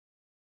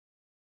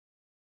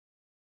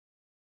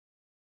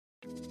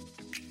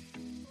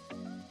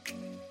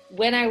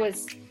when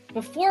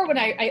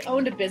I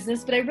owned a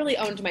business, but I really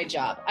owned my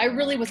job. I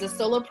really was a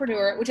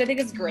solopreneur, which I think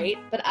is great,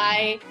 but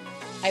I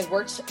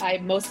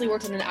mostly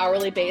worked on an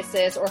hourly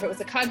basis, or if it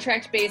was a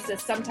contract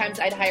basis, sometimes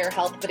I'd hire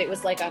help, but it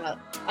was like on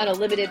a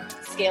limited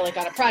scale, like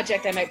on a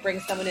project, I might bring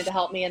someone in to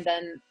help me.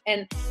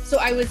 And so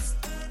I was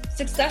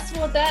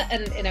successful at that.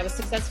 And I was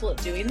successful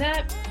at doing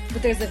that,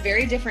 but there's a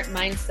very different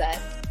mindset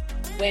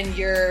when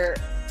you're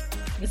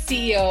the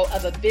CEO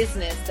of a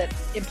business that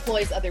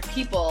employs other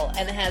people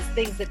and has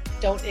things that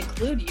don't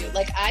include you.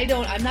 Like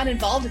I'm not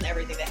involved in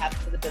everything that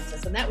happens in the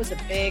business. And that was a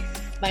big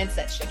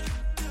mindset shift.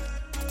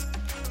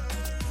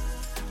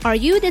 Are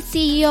you the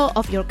CEO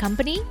of your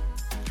company?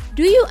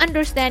 Do you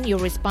understand your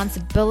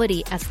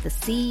responsibility as the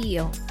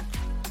CEO?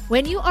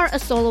 When you are a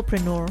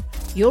solopreneur,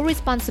 your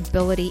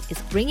responsibility is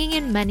bringing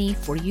in money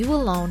for you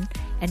alone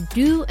and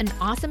do an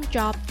awesome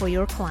job for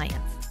your clients.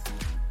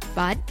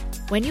 But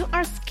when you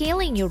are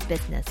scaling your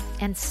business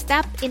and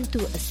step into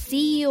a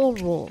CEO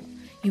role,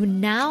 you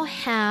now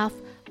have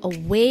a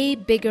way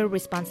bigger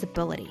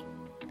responsibility.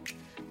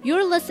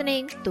 You're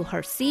listening to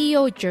Her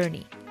CEO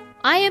Journey.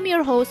 I am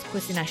your host,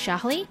 Christina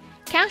Shahli,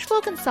 cash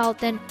flow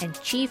consultant and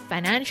chief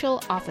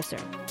financial officer.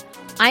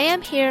 I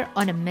am here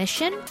on a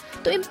mission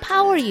to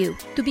empower you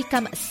to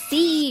become a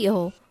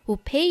CEO who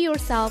pay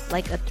yourself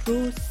like a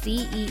true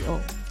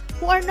CEO,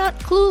 who are not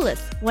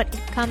clueless when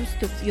it comes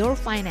to your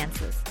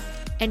finances,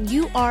 and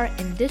you are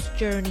in this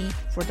journey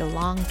for the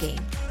long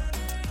game.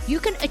 You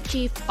can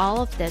achieve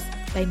all of this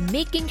by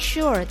making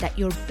sure that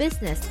your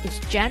business is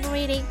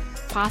generating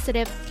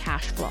positive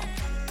cash flow.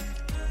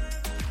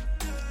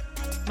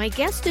 My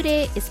guest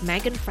today is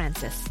Megan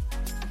Francis,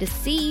 the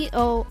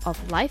CEO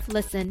of Life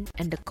Listen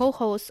and the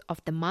co-host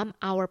of the Mom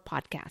Hour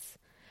podcast.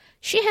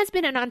 She has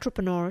been an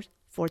entrepreneur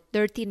for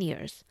 13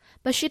 years,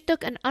 but she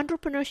took an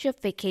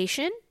entrepreneurship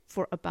vacation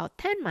for about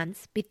 10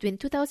 months between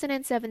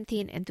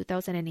 2017 and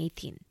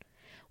 2018.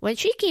 When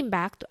she came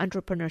back to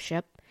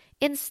entrepreneurship,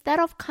 instead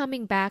of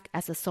coming back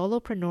as a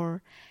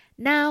solopreneur,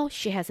 now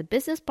she has a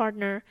business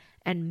partner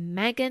and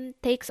Megan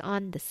takes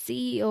on the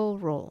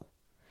CEO role.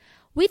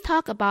 We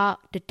talk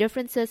about the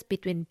differences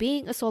between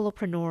being a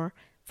solopreneur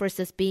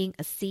versus being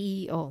a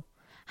CEO.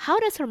 How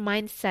does her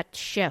mindset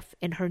shift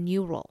in her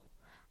new role?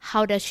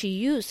 How does she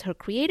use her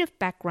creative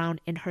background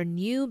in her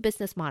new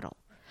business model?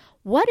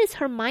 What is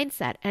her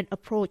mindset and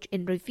approach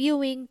in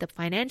reviewing the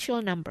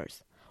financial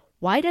numbers?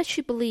 Why does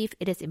she believe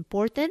it is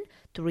important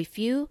to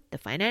review the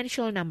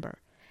financial number?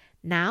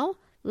 Now,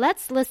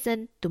 let's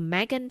listen to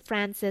Megan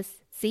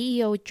Francis'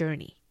 CEO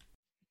journey.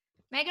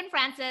 Megan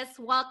Francis,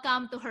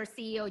 welcome to Her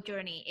CEO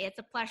Journey. It's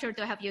a pleasure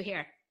to have you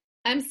here.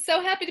 I'm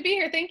so happy to be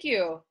here. Thank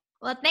you.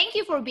 Well, thank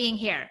you for being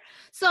here.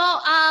 So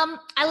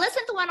I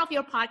listened to one of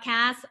your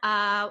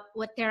podcasts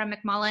with Tara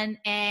McMullen,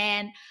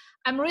 and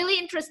I'm really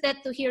interested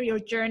to hear your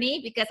journey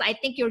because I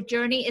think your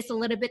journey is a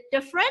little bit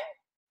different.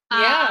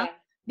 Yeah.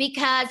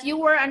 Because you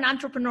were an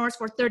entrepreneur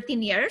for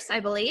 13 years, I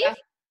believe. Yeah.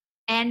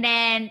 And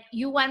then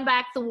you went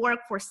back to work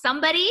for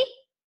somebody.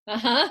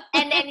 Uh-huh.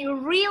 And then you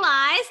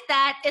realized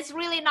that it's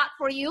really not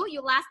for you.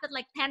 You lasted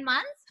like 10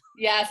 months.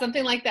 Yeah,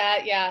 something like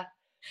that. Yeah.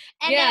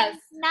 And then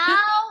now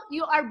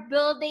you are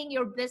building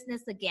your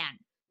business again.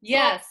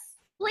 Yes.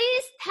 So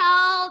please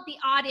tell the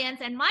audience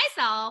and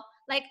myself,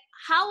 like,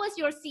 how was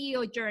your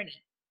CEO journey?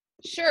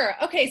 Sure.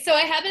 Okay. So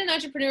I have been an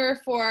entrepreneur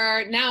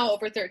for now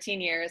over 13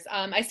 years.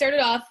 I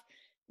started off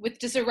with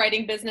just a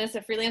writing business,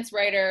 a freelance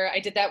writer. I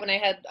did that when I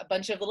had a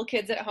bunch of little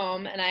kids at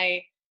home, and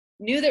I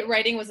knew that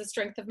writing was a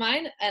strength of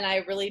mine, and I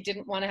really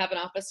didn't want to have an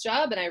office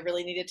job, and I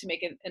really needed to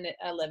make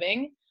a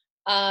living,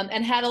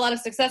 and had a lot of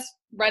success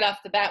right off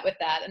the bat with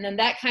that. And then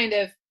that kind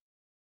of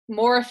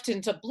morphed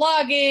into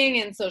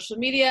blogging and social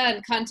media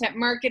and content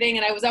marketing,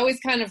 and I was always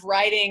kind of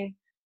riding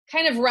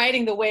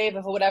the wave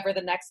of whatever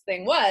the next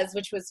thing was,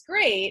 which was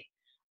great.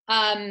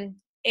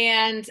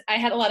 And I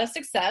had a lot of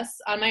success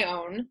on my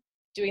own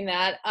doing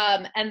that,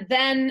 and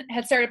then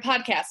had started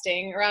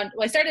podcasting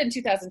I started in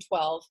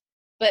 2012,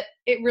 but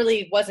it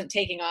really wasn't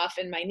taking off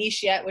in my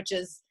niche yet, which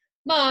is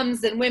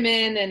moms and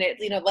women and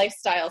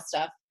lifestyle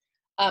stuff.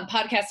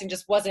 Podcasting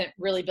just wasn't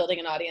really building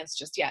an audience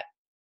just yet.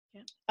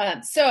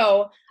 Yeah.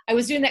 So I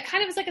was doing that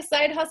kind of as like a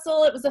side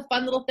hustle. It was a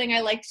fun little thing I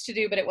liked to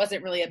do, but it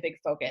wasn't really a big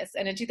focus.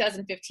 And in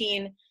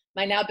 2015,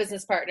 my now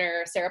business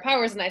partner, Sarah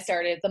Powers, and I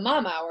started the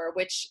Mom Hour,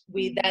 which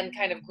we then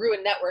kind of grew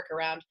a network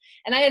around.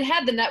 And I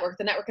had the network.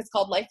 The network is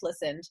called Life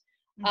Listened,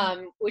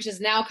 which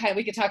is now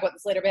we could talk about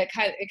this later, but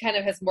it kind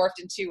of has morphed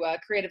into a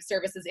creative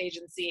services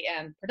agency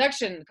and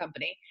production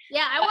company.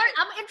 Yeah, I'm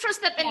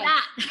interested in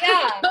that.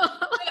 Yeah. So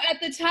at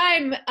the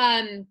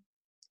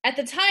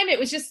time, it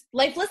was just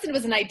Life Listened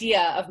was an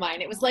idea of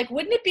mine. It was like,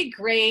 wouldn't it be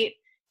great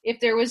if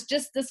there was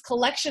just this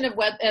collection of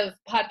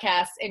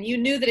podcasts, and you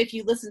knew that if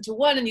you listened to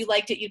one and you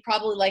liked it, you'd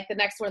probably like the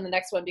next one and the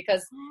next one,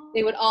 because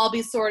they would all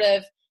be sort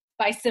of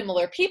by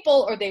similar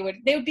people, or they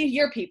would be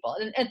your people.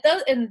 And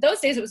in those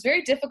days, it was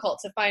very difficult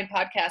to find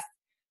podcasts.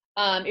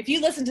 If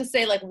you listen to,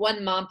 say, like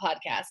one mom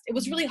podcast, it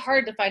was really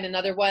hard to find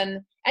another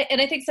one.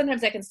 And I think sometimes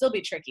that can still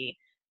be tricky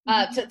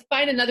to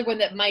find another one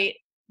that might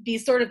be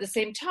sort of the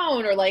same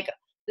tone or like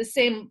the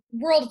same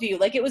worldview.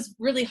 Like it was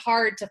really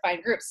hard to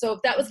find groups. So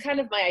that was kind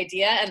of my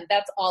idea. And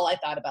that's all I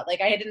thought about.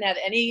 Like I didn't have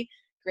any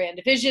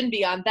grand vision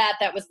beyond that.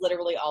 That was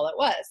literally all it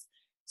was.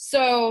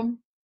 So,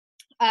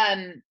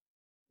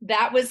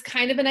 that was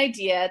kind of an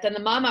idea. Then the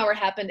Mom Hour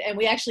happened and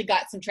we actually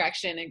got some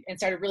traction and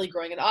started really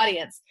growing an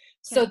audience.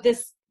 So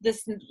this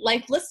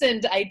Life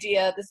Listened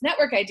idea, this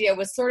network idea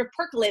was sort of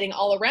percolating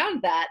all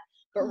around that.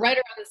 But right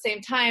around the same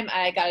time,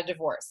 I got a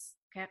divorce.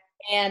 Okay.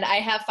 And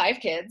I have 5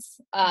 kids.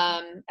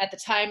 At the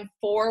time,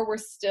 4 were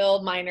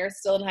still minors,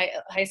 still in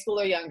high school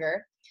or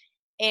younger.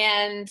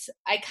 And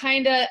I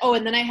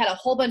and then I had a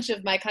whole bunch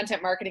of my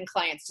content marketing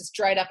clients just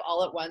dried up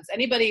all at once.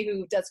 Anybody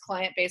who does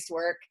client-based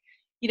work,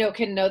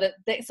 can know that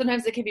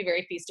sometimes it can be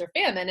very feast or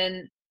famine.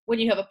 And when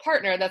you have a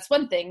partner, that's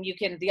one thing.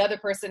 The other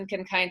person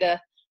can kind of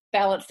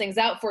balance things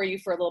out for you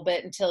for a little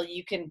bit until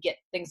you can get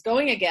things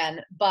going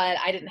again. But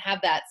I didn't have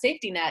that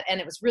safety net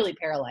and it was really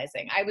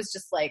paralyzing. I was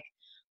just like,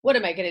 what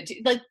am I going to do?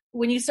 Like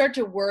when you start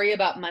to worry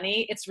about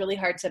money, it's really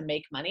hard to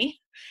make money.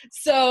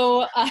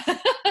 So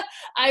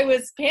I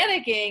was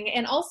panicking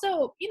and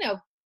also,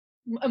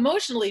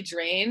 emotionally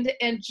drained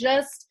and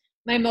just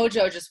my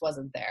mojo just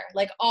wasn't there.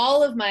 Like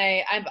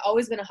I've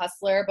always been a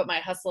hustler, but my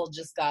hustle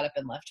just got up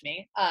and left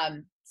me.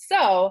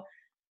 So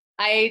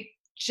I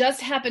just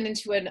happened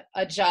into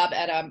a job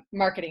at a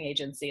marketing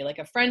agency. Like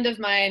a friend of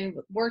mine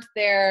worked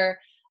there,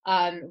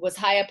 was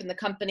high up in the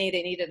company.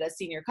 They needed a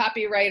senior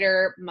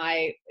copywriter.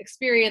 My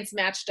experience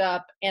matched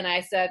up and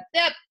I said,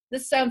 yep,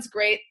 this sounds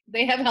great.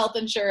 They have health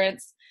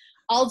insurance.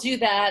 I'll do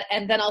that.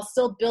 And then I'll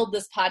still build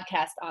this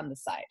podcast on the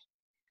side.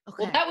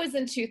 Okay. Well, that was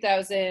in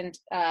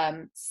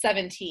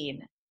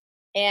 2017.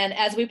 And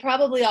as we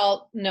probably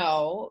all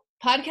know,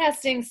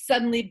 podcasting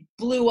suddenly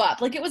blew up.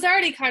 Like it was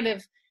already kind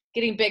of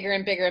getting bigger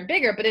and bigger and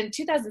bigger. But in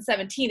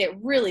 2017, it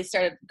really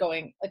started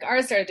going, like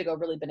ours started to go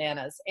really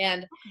bananas.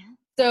 And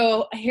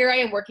so here I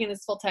am working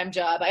this full-time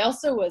job. I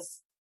also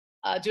was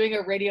doing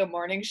a radio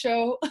morning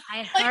show.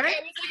 I heard. I was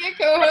like a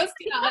co-host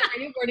on a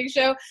radio morning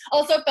show.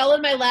 Also fell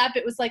in my lap.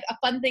 It was like a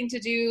fun thing to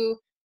do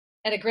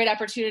and a great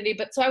opportunity.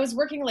 But so I was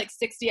working like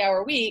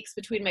 60-hour weeks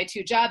between my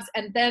 2 jobs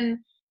and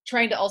then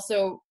trying to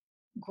also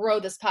grow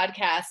this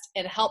podcast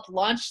and help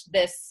launch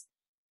this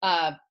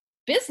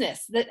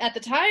business that at the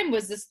time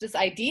was this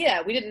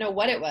idea. We didn't know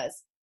what it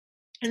was.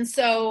 And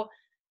so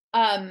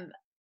 10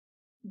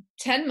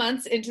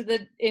 months into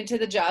the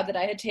job that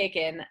I had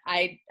taken,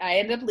 I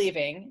ended up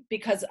leaving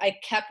because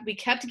we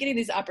kept getting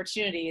these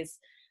opportunities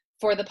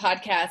for the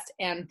podcast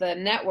and the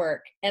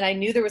network. And I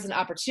knew there was an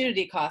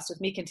opportunity cost with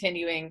me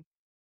continuing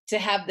to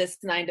have this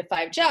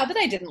 9-to-5 job that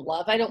I didn't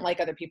love. I don't like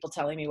other people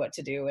telling me what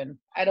to do. And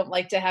I don't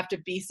like to have to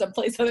be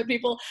someplace other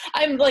people.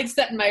 I'm like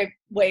set in my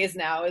ways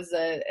now as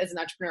an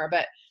entrepreneur.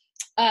 But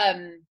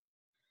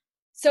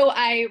so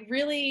I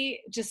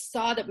really just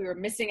saw that we were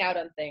missing out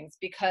on things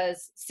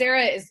because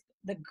Sarah is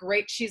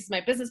she's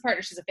my business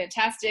partner. She's a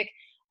fantastic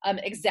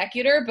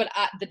executor, but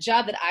the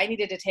job that I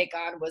needed to take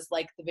on was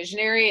like the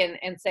visionary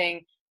and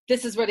saying,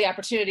 this is where the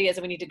opportunity is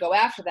and we need to go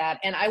after that.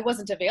 And I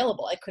wasn't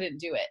available. I couldn't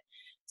do it.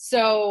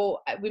 So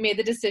we made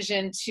the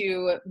decision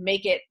to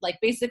make it like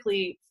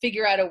basically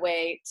figure out a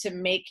way to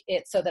make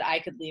it so that I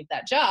could leave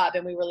that job.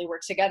 And we really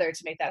worked together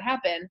to make that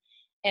happen.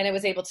 And I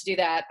was able to do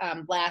that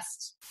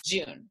last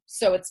June.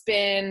 So it's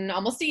been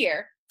almost a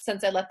year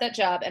since I left that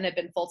job and have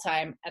been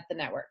full-time at the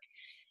network.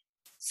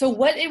 So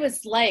what it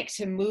was like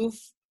to move,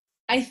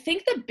 I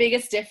think the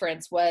biggest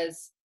difference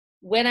was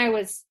when I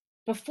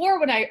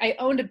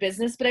owned a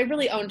business, but I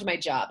really owned my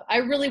job. I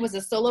really was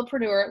a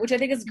solopreneur, which I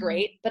think is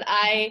great, but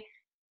I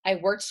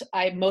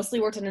mostly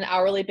worked on an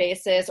hourly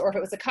basis, or if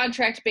it was a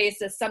contract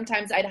basis,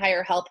 sometimes I'd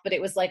hire help, but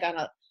it was like on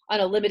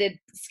a limited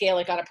scale,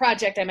 like on a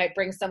project, I might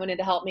bring someone in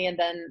to help me. And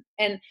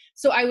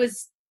so I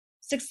was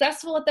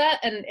successful at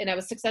that. And I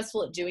was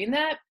successful at doing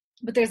that,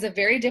 but there's a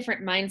very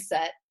different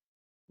mindset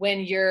when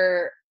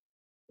you're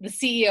the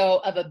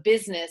CEO of a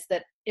business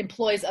that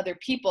employs other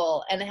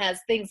people and has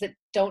things that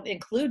don't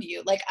include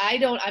you. Like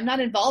I'm not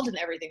involved in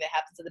everything that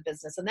happens in the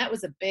business. And that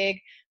was a big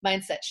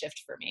mindset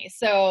shift for me.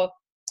 So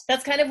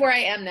that's kind of where I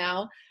am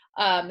now,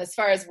 as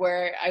far as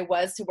where I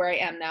was to where I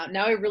am now.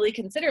 Now I really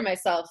consider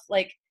myself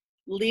like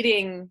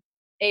leading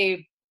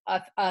a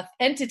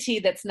entity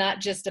that's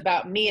not just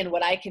about me and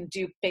what I can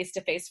do face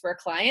to face for a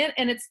client.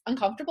 And it's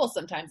uncomfortable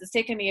sometimes. It's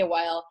taken me a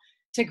while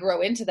to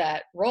grow into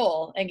that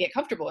role and get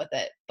comfortable with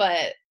it.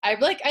 But I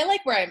like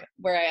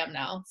where I am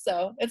now.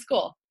 So it's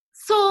cool.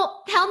 So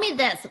tell me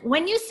this,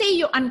 when you say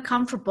you're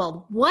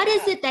uncomfortable, what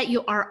is it that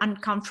you are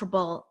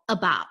uncomfortable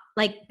about?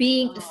 Like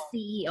being a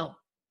CEO?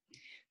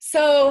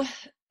 So a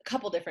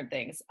couple different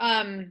things.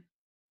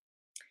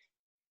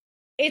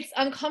 It's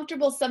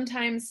uncomfortable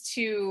sometimes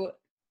to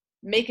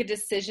make a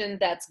decision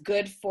that's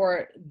good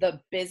for the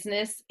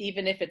business,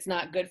 even if it's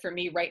not good for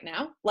me right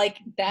now. Like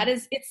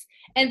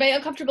and by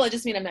uncomfortable, I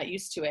just mean I'm not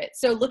used to it.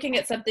 So looking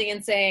at something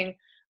and saying,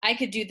 I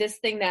could do this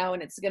thing now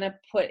and it's going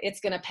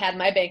to pad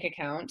my bank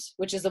account,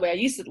 which is the way I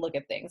used to look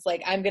at things.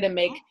 Like I'm going to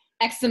make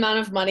X amount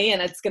of money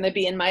and it's going to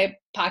be in my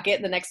pocket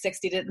in the next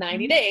 60 to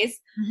 90 days.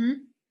 Mm-hmm.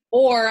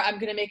 or I'm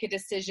going to make a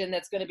decision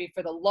that's going to be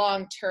for the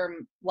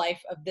long-term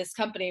life of this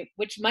company,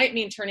 which might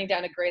mean turning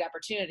down a great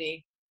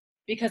opportunity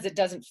because it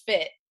doesn't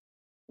fit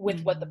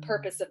with what the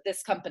purpose of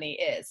this company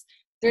is.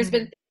 There's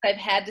been things I've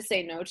had to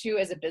say no to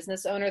as a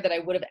business owner that I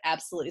would have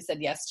absolutely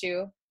said yes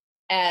to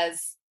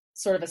as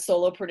sort of a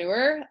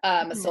solopreneur,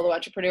 a solo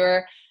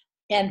entrepreneur.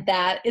 And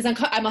that is,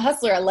 I'm a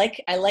hustler. I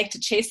like to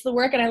chase the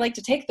work and I like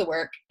to take the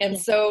work. And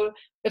so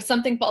if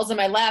something falls in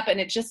my lap and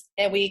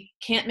we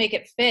can't make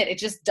it fit, it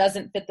just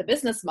doesn't fit the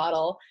business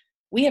model,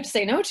 we have to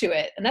say no to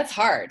it. And that's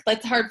hard.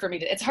 It's hard for me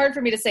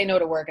to say no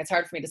to work. It's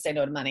hard for me to say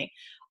no to money.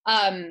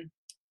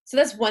 So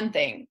that's one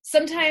thing.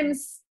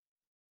 Sometimes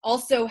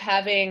also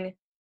having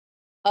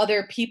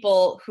other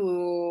people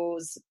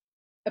whose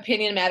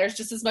opinion matters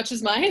just as much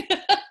as mine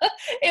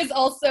is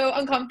also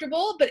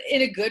uncomfortable, but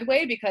in a good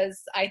way,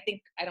 because I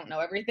think I don't know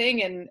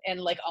everything, and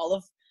like all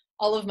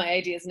of my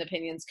ideas and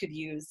opinions could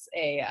use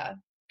a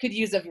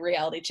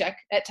reality check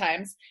at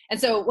times. And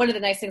so one of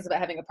the nice things about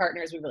having a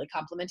partner is we really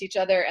complement each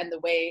other, and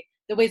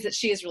the ways that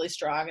she is really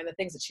strong and the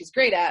things that she's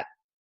great at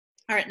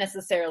aren't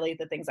necessarily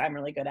the things I'm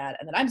really good at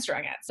and that I'm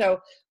strong at. So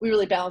we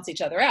really balance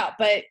each other out.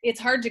 But it's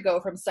hard to go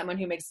from someone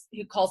who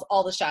calls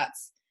all the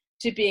shots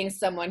to being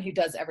someone who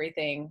does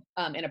everything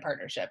in a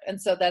partnership.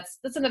 And so that's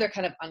another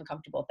kind of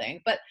uncomfortable thing.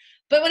 But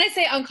when I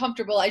say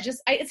uncomfortable,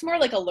 it's more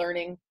like a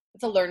learning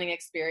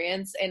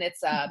experience. And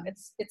it's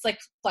like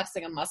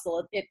flexing a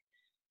muscle. It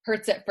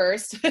hurts at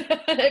first,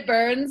 it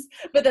burns,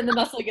 but then the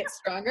muscle gets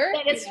stronger.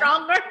 Then it's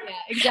stronger. Yeah,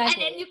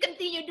 exactly. And then you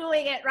continue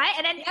doing it, right?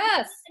 And then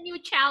yes, a new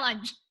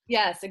challenge.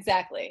 Yes,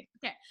 exactly.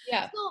 Okay.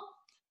 Yeah. So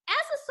as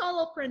a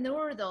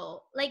solopreneur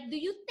though, like, do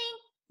you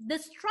think the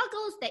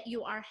struggles that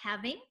you are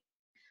having,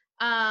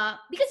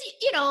 because,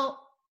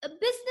 a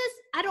business,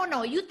 I don't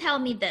know, you tell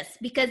me this,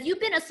 because you've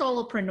been a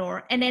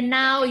solopreneur and then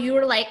now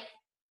you're like,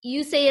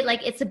 you say it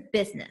like it's a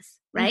business,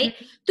 right?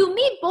 Mm-hmm. To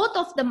me, both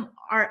of them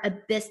are a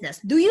business.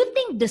 Do you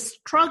think the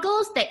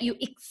struggles that you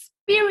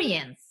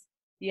experience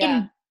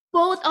in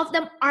both of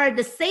them are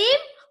the same?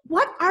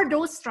 What are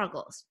those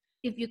struggles?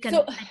 If you can.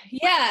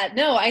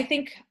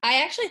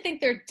 I actually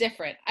think they're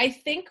different. I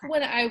think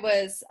when I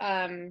was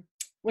a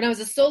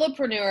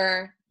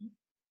solopreneur,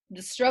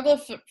 the struggle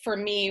for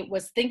me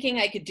was thinking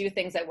I could do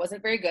things I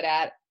wasn't very good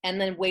at, and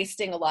then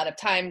wasting a lot of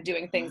time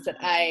doing things that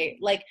I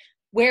like,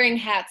 wearing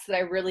hats that I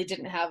really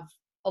didn't have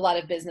a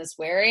lot of business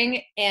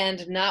wearing,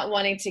 and not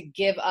wanting to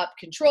give up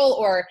control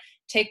or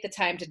take the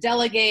time to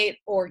delegate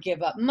or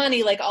give up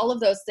money, like all of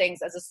those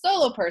things. As a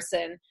solo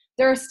person,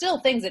 there are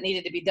still things that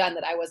needed to be done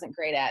that I wasn't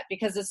great at,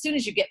 because as soon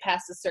as you get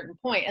past a certain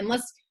point,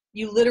 unless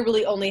you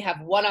literally only have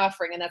one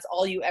offering and that's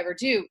all you ever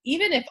do,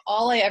 even if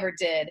all I ever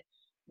did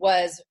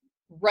was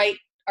write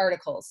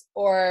articles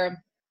or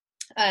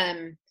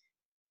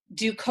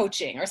do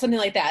coaching or something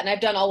like that, and I've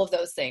done all of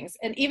those things,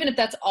 and even if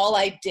that's all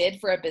I did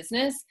for a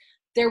business,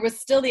 there was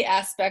still the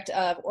aspect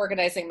of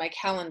organizing my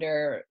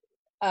calendar,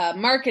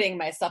 marketing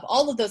myself.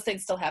 All of those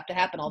things still have to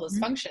happen, all those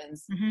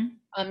functions,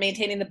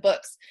 maintaining the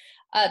books.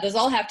 Those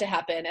all have to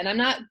happen. And I'm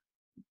not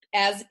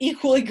as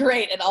equally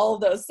great at all of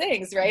those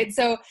things, right?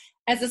 So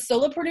as a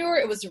solopreneur,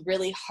 it was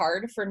really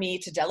hard for me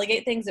to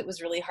delegate things. It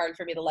was really hard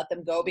for me to let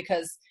them go,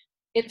 because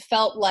it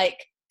felt like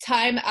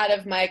time out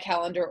of my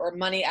calendar or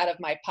money out of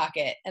my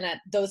pocket. And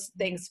those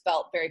things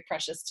felt very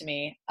precious to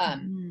me.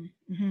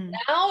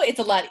 Now it's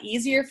a lot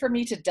easier for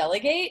me to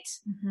delegate,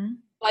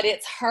 but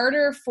it's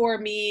harder for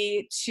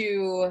me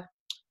to, let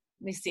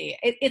me see,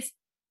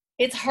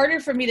 it's harder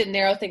for me to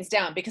narrow things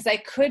down, because I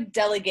could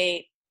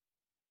delegate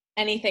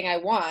anything I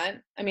want.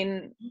 I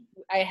mean,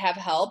 I have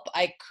help.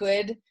 I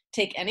could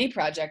take any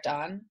project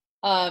on.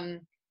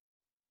 And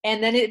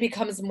then it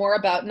becomes more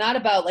about, not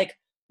about like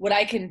what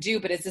I can do,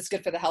 but is this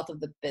good for the health of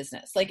the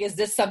business? Like, is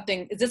this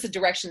a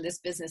direction this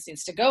business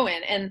needs to go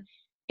in? And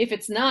if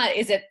it's not,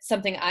 is it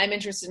something I'm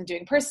interested in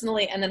doing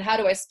personally? And then how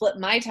do I split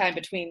my time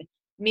between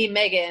me,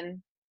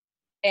 Megan,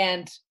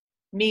 and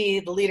me,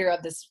 the leader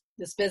of this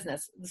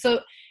business? So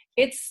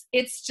it's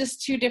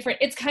just two different,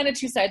 it's kind of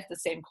two sides of the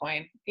same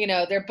coin.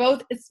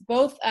 It's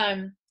both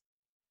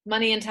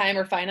money and time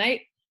are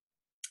finite.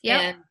 Yeah.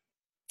 And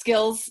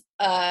skills,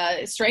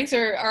 strengths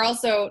are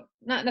also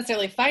not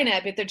necessarily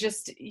finite, but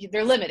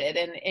they're limited,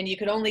 and you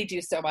can only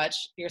do so much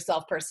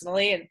yourself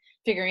personally, and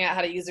figuring out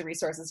how to use the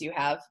resources you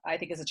have, I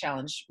think, is a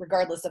challenge,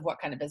 regardless of what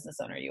kind of business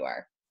owner you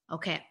are.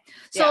 Okay.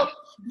 So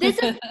this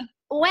is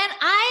when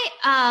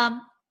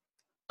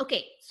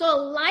so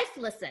Life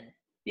Listen.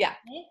 Yeah.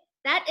 Right?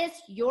 That is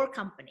your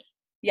company.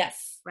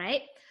 Yes.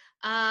 Right?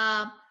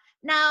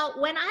 Now,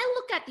 when I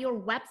look at your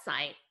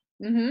website,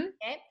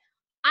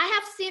 I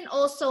have seen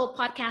also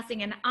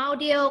podcasting and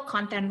audio,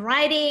 content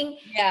writing,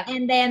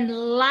 and then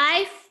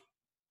life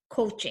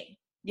coaching.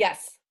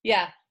 Yes.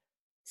 Yeah.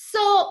 So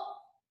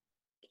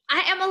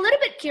I am a little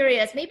bit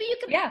curious. Maybe you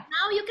can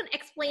now you can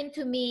explain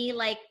to me,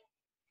 like,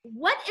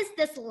 what is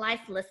this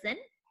Life Listen?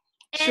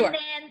 And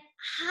then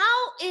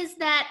how is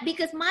that?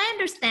 Because my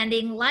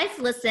understanding, Life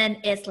Listen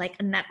is like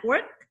a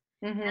network.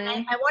 And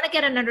I want to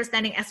get an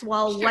understanding as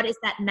well. What is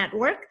that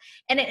network?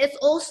 And it's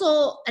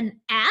also an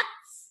ads.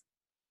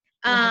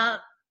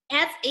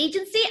 ads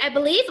agency, I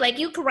believe. Like,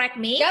 you correct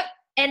me. Yep.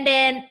 And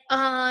then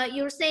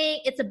you're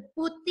saying it's a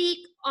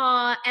boutique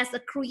as a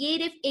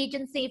creative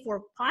agency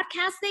for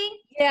podcasting.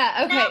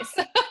 Yeah. Okay. Now,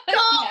 So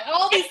yeah,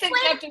 all these things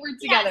have to work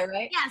together,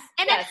 right? Yes.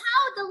 And then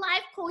how the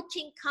life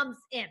coaching comes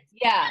in.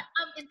 Yeah.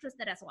 I'm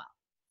interested as well.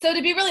 So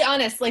to be really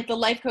honest, like the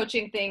life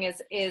coaching thing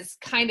is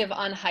kind of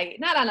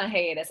not on a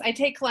hiatus. I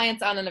take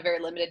clients on a very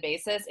limited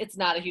basis. It's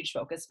not a huge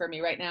focus for me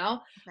right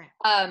now.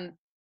 Okay.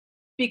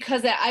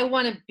 Because I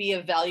want to be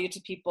of value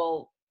to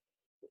people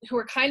who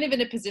are kind of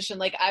in a position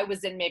like I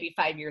was in maybe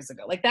 5 years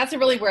ago. Like that's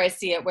really where I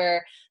see it,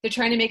 where they're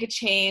trying to make a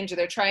change or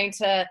they're trying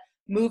to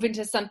move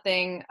into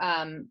something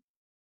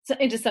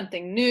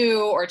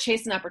new or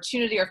chase an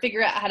opportunity or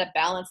figure out how to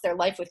balance their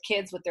life with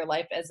kids with their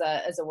life as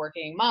a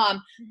working mom.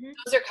 Mm-hmm.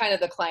 Those are kind of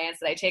the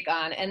clients that I take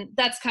on. And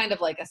that's kind of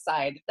like a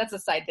side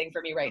thing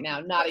for me right now.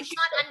 Not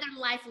under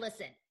Life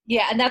Listen.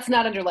 Yeah. And that's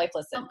not under Life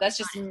Listen. That's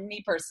just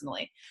me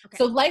personally. Okay.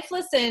 So Life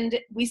Listened,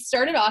 we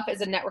started off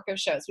as a network of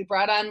shows. We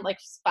brought on like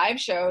 5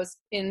 shows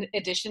in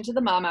addition to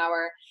the Mom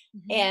Hour,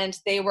 mm-hmm. and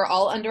they were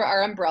all under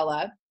our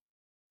umbrella.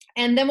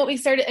 And then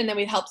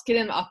we helped get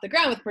them off the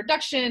ground with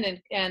production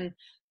and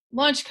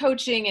launch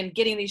coaching and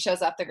getting these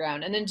shows off the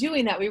ground. And in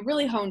doing that, we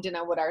really honed in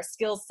on what our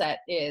skill set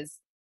is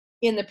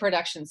in the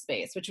production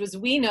space, which was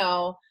we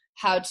know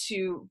how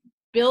to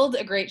build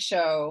a great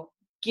show,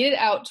 get it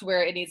out to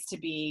where it needs to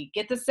be,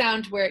 get the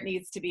sound to where it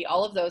needs to be,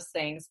 all of those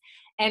things,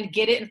 and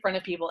get it in front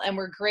of people. And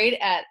we're great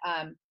at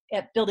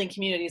building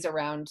communities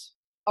around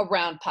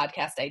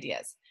podcast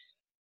ideas.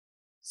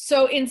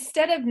 So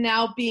instead of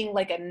now being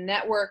like a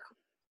network,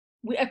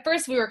 at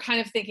first we were kind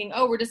of thinking,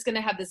 we're just going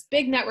to have this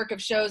big network of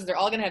shows. They're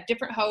all going to have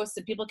different hosts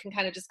and people can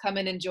kind of just come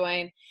in and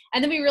join.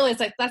 And then we realized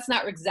like, that's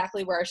not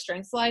exactly where our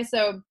strengths lie.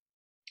 So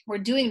we're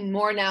doing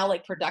more now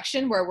like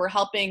production where we're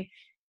helping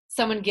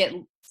someone get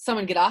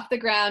off the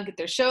ground, get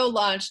their show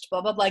launched,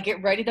 blah, blah, blah,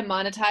 get ready to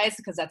monetize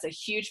because that's a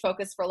huge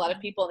focus for a lot of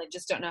people and they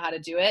just don't know how to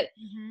do it.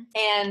 Mm-hmm.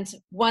 And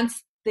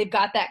once they've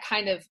got that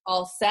kind of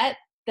all set,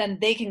 then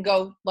they can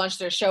go launch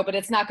their show, but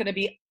it's not going to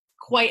be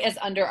quite as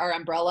under our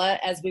umbrella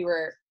as we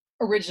were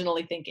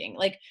originally thinking.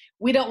 Like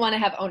we don't want to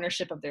have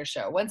ownership of their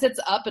show. Once it's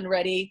up and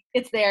ready,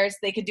 it's theirs.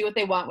 They can do what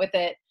they want with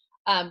it.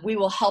 We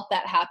will help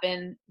that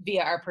happen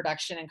via our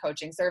production and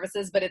coaching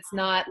services, but it's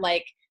not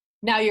like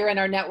now you're in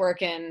our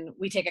network and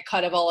we take a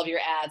cut of all of your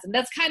ads. And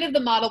that's kind of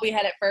the model we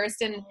had at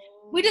first. And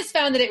we just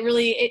found that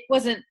it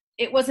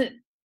wasn't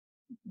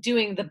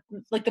doing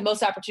the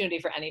most opportunity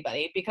for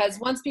anybody, because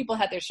once people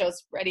had their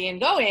shows ready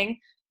and going,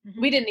 mm-hmm.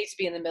 we didn't need to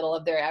be in the middle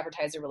of their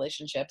advertiser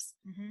relationships.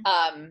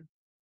 Mm-hmm.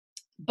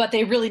 But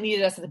they really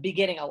needed us at the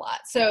beginning a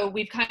lot. So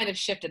we've kind of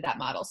shifted that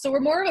model. So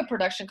we're more of a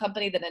production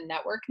company than a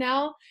network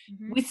now.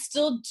 Mm-hmm. We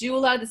still do a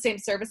lot of the same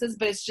services,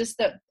 but it's just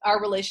that our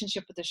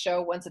relationship with the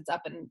show, once it's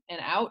up and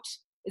out,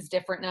 is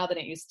different now than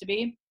it used to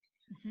be.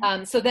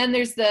 Mm-hmm. So then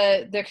there's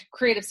the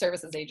creative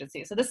services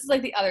agency. So this is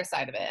like the other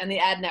side of it, and the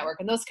ad network,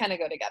 and those kind of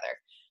go together.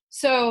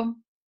 So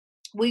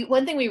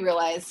one thing we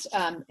realized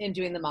in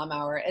doing the Mom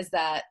Hour is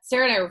that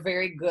Sarah and I were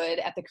very good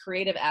at the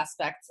creative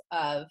aspects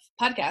of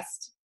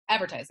podcast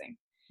advertising.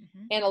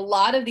 Mm-hmm. And a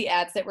lot of the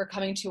ads that were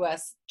coming to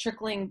us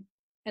trickling,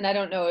 and I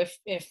don't know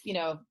if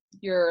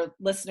your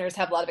listeners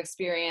have a lot of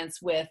experience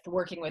with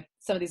working with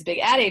some of these big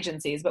ad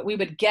agencies, but we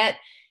would get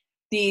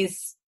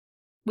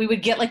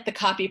like the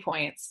copy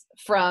points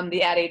from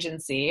the ad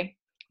agency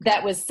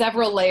that was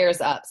several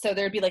layers up. So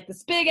there'd be like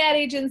this big ad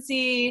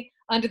agency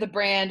under the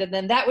brand, and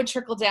then that would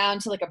trickle down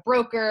to like a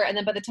broker. And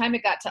then by the time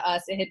it got to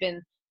us, it had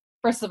been,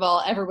 first of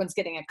all, everyone's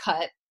getting a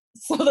cut.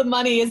 So the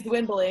money is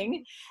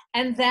dwindling.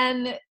 And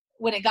then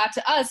when it got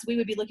to us, we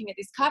would be looking at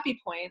these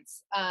copy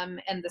points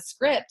and the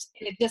script,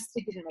 and it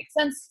didn't make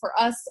sense for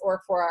us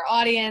or for our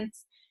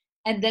audience.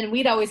 And then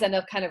we'd always end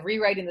up kind of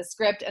rewriting the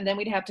script, and then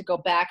we'd have to go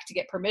back to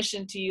get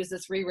permission to use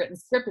this rewritten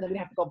script, and then we'd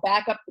have to go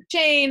back up the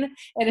chain, and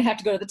it'd have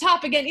to go to the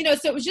top again.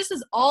 So it was just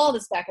all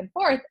this back and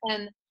forth.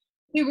 And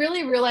we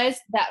really realized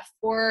that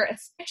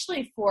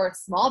especially for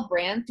small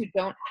brands who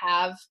don't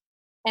have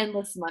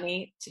endless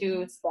money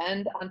to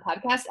spend on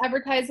podcast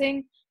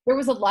advertising, there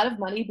was a lot of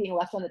money being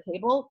left on the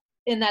table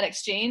in that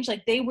exchange.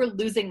 Like they were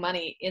losing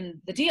money in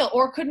the deal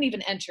or couldn't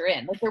even enter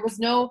in. Like there was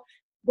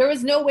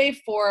no way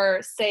for,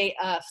 say,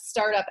 a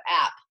startup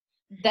app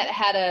that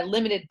had a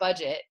limited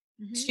budget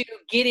mm-hmm. to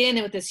get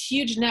in with this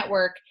huge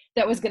network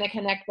that was going to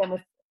connect them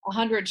with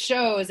 100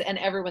 shows, and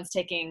everyone's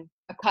taking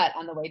a cut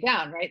on the way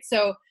down, right?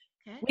 So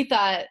we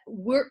thought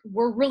we're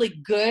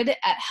really good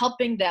at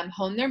helping them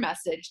hone their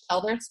message,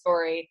 tell their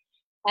story,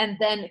 and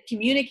then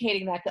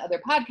communicating that to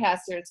other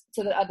podcasters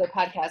so that other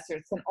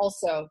podcasters can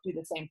also do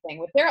the same thing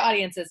with their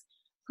audiences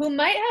who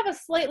might have a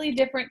slightly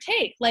different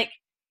take. Like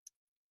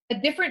a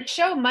different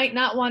show might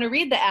not want to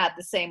read the ad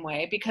the same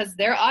way because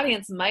their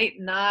audience might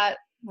not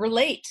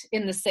relate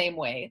in the same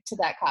way to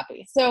that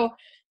copy. So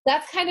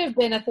that's kind of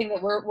been a thing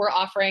that we're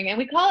offering, and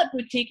we call it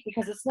boutique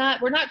because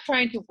we're not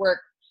trying to work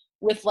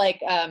with like,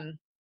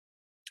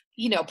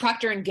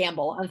 Procter and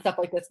Gamble on stuff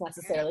like this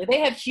necessarily. They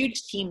have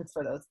huge teams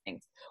for those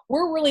things.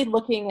 We're really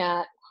looking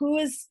at who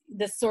is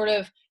this sort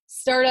of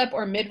startup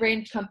or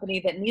mid-range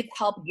company that needs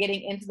help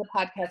getting into the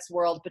podcast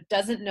world, but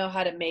doesn't know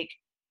how to make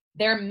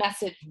their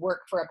message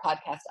work for a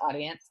podcast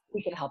audience,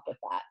 we can help with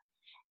that.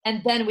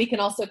 And then we can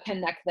also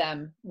connect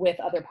them with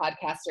other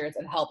podcasters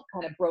and help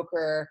kind of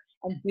broker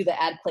and do the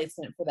ad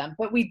placement for them.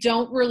 But we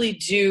don't really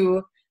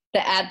do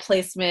the ad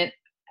placement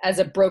as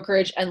a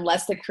brokerage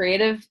unless the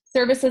creative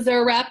services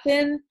are wrapped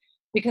in,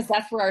 because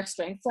that's where our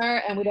strengths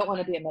are, and we don't want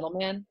to be a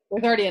middleman.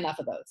 There's already enough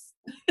of those.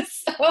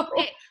 So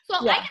I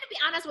yeah. gotta be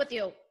honest with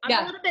you.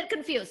 I'm a little bit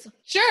confused.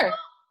 Sure.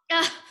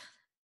 So,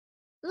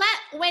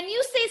 when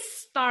you say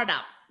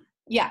startup,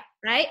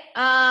 right?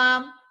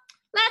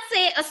 Let's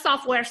say a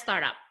software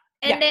startup,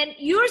 and then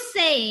you're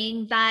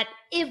saying that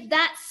if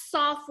that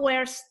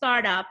software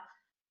startup,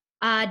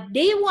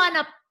 they want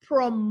to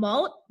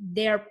promote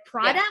their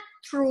product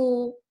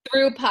through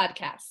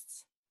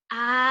podcasts.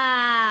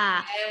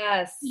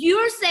 Yes.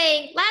 You're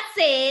saying, let's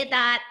say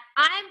that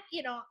I'm,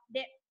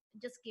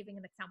 just giving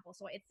an example,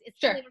 so it's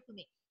sure. clear to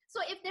me. So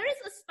if there is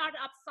a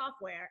startup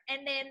software,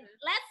 and then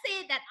let's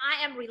say that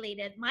I am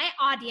related, my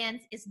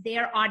audience is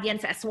their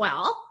audience as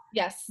well.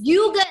 Yes.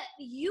 You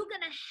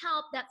gonna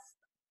help that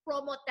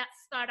promote that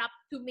startup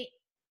to me.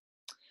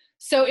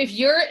 So if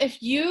you're a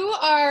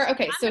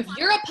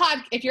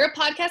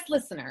podcast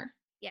listener.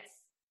 Yes.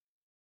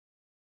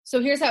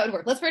 So here's how it would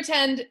work. Let's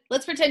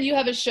pretend you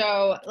have a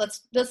show.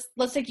 Let's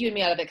take you and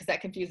me out of it because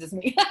that confuses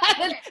me.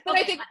 Then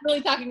I think we're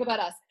really talking about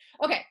us.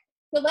 Okay.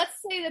 So let's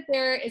say that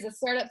there is a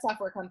startup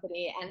software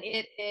company and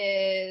it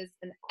is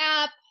an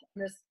app.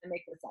 I'm just going to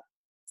make this up.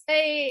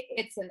 Say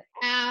it's an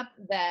app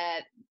that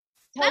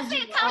tells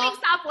Let's say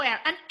accounting software.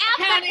 An app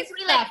that is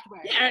related.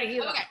 Software. There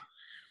you go.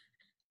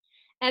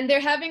 And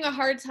they're having a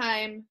hard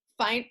time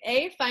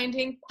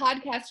finding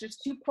podcasters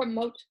to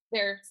promote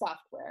their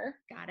software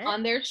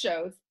on their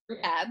shows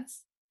through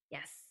ads.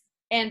 Yes.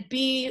 And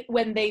B,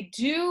 when they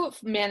do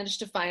manage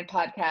to find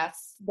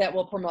podcasts that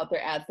will promote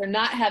their ads, they're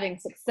not having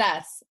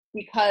success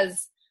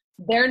because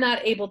they're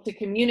not able to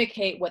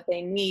communicate what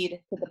they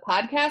need to the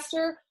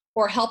podcaster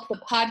or help the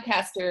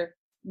podcaster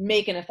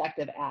make an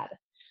effective ad.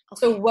 Okay.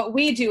 So what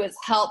we do is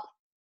help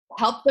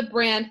the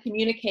brand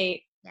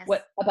communicate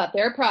about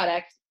their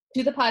product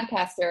to the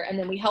podcaster, and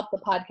then we help the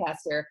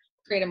podcaster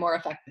create a more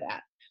effective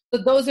ad.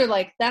 So those are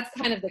that's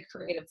kind of the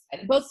creative side.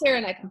 And both Sarah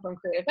and I come from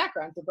creative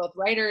backgrounds. We're both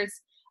writers.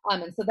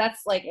 And so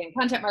that's in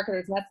content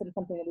marketers, and that's been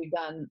something that we've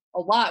done a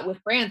lot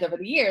with brands over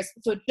the years.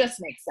 So it just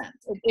makes sense.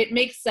 It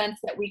makes sense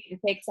that we can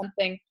take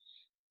something,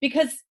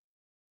 because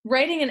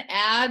writing an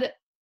ad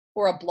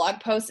or a blog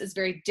post is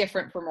very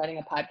different from writing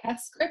a podcast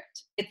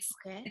script. It's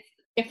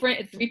different.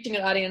 It's reaching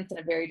an audience in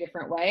a very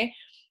different way.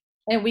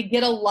 And we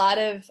get a lot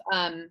of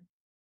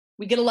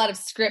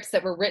scripts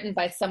that were written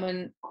by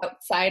someone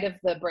outside of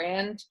the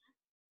brand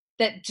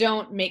that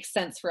don't make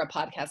sense for a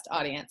podcast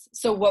audience.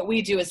 So what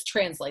we do is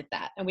translate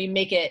that, and we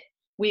make it,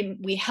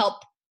 we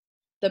help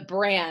the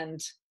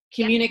brand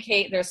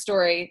communicate their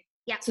story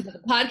so that the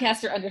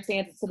podcaster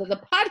understands it, so that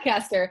the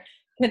podcaster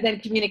can then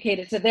communicate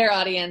it to their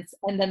audience,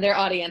 and then their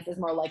audience is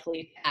more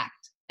likely to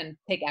act and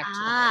take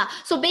action.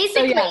 So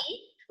basically,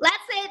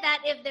 let's say that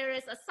if there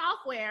is a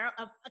software,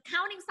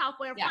 accounting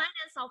software,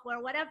 finance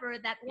software, whatever,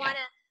 that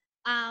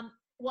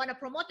want to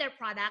promote their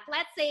product,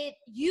 let's say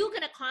you're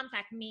going to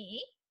contact me.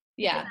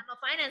 Because I'm a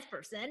finance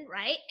person,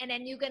 right? And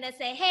then you're going to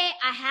say, hey,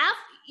 I have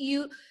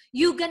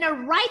you're going to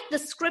write the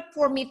script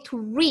for me to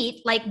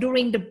read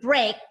during the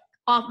break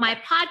of my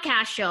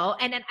podcast show.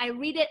 And then I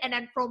read it and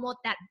then promote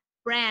that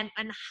brand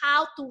and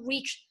how to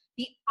reach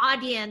the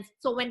audience.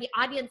 So when the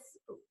audience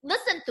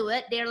listen to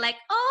it, they're like,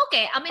 oh,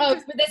 okay, I'm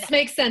interested. Oh, this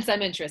makes sense.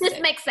 I'm interested. This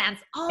makes sense.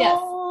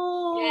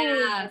 Oh,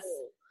 yes.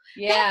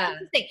 That's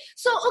interesting.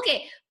 So,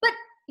 okay, but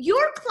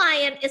your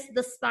client is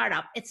the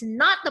startup. It's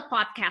not the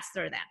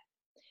podcaster then.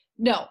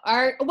 No,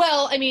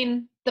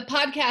 the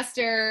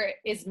podcaster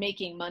is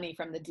making money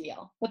from the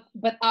deal,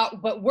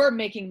 but we're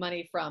making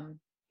money from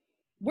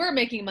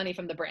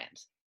the brand.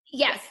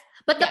 Yes,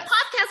 but the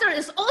podcaster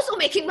is also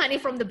making money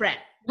from the brand.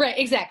 Right,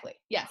 exactly.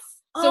 Yes.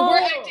 So we're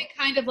acting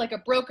kind of like a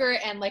broker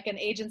and like an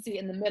agency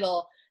in the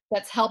middle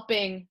that's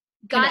helping.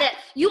 Got it.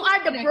 You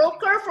are the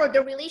broker for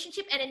the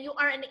relationship, and then you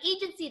are an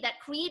agency that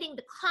creating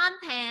the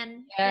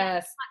content.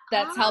 Yes,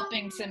 that's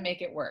helping to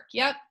make it work.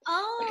 Yep.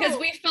 Because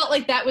we felt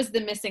like that was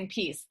the missing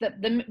piece.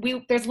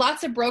 There's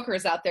lots of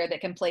brokers out there that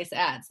can place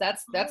ads.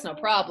 That's no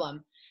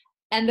problem.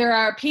 And there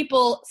are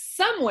people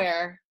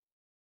somewhere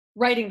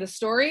writing the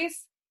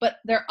stories, but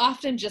they're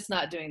often just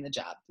not doing the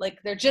job.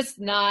 They're just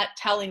not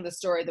telling the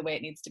story the way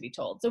it needs to be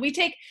told. So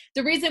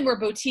the reason we're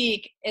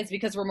boutique is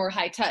because we're more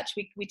high touch.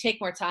 We take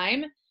more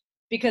time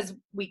because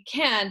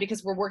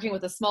we're working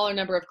with a smaller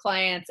number of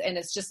clients, and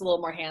it's just a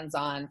little more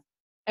hands-on.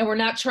 And we're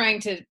not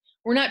trying to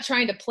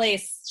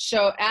place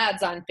show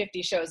ads on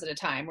 50 shows at a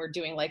time. We're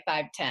doing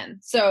 5, 10.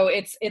 So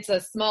it's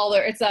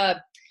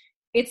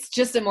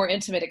just a more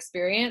intimate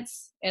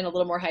experience and a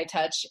little more high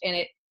touch, and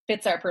it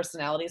fits our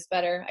personalities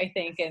better, I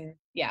think, and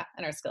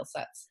our skill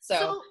sets.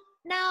 So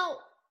now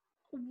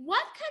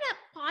what kind of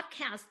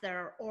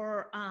podcaster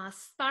or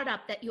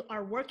startup that you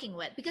are working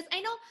with? Because I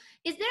know,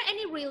 is there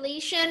any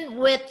relation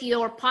with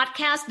your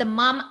podcast, the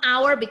Mom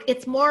Hour?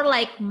 It's more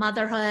like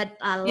motherhood,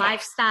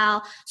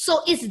 lifestyle.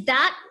 So is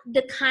that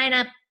the kind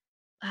of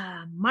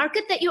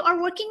market that you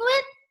are working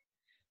with?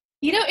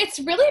 It's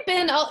really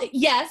been,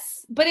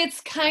 yes, but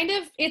it's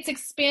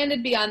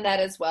expanded beyond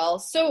that as well.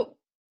 So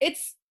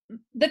it's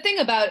the thing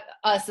about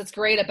us that's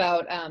great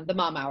about the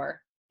Mom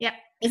Hour. Yep.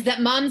 Is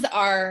that moms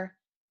are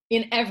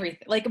in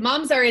everything. Like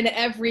moms are in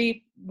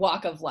every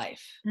walk of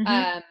life.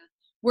 Mm-hmm.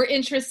 We're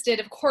interested,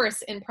 of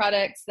course, in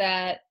products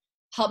that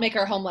help make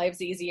our home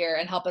lives easier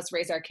and help us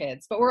raise our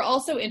kids. But we're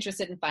also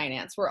interested in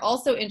finance. We're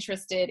also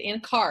interested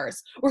in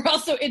cars. We're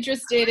also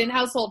interested in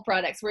household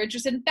products. We're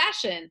interested in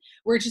fashion.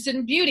 We're interested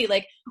in beauty.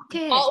 Like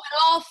it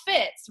all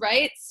fits,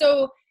 right?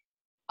 So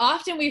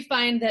often we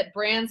find that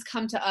brands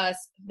come to us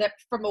that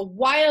from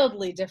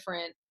wildly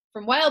different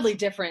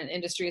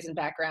industries and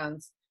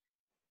backgrounds.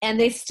 And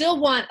they still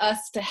want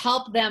us to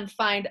help them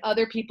find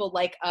other people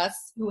like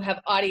us who have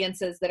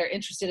audiences that are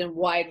interested in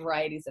wide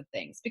varieties of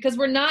things. Because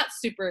we're not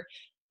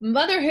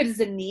motherhood is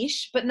a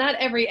niche, but not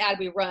every ad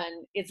we run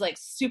is like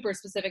super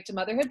specific to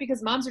motherhood,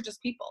 because moms are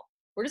just people.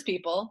 We're just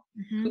people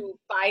who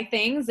buy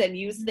things and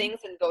use things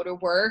and go to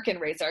work and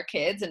raise our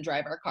kids and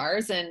drive our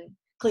cars and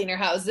clean our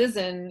houses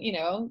and,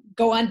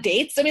 go on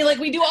dates. I mean, like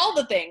we do all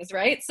the things,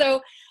 right?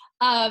 So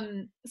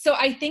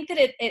I think that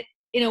it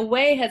in a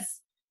way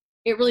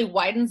it really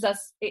widens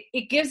us.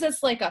 It gives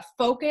us like a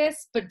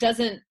focus, but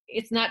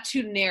it's not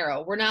too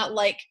narrow. We're not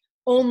like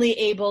only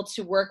able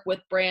to work with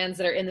brands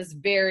that are in this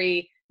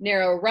very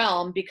narrow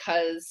realm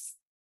because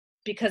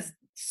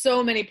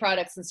so many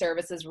products and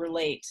services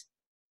relate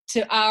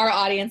to our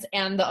audience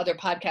and the other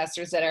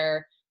podcasters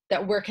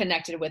that we're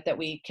connected with, that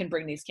we can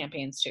bring these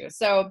campaigns to.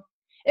 So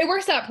it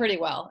works out pretty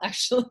well,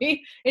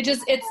 actually.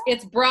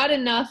 It's broad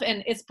enough,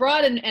 and it's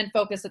broad and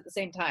focused at the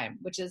same time,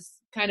 which is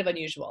kind of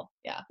unusual.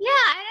 Yeah. Yeah,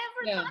 I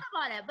never thought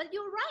about it, but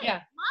you're right. Yeah.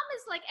 Mom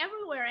is like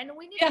everywhere, and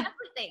we need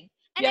everything.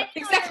 And yeah,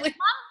 exactly.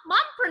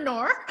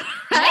 Mompreneur,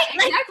 right?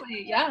 Yeah,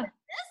 exactly. Yeah.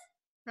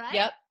 Right.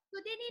 Yep. So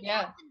they need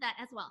help in that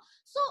as well.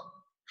 So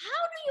how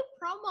do you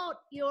promote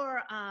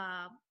your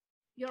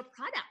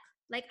product?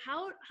 Like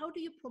how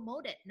do you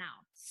promote it now?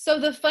 So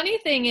the funny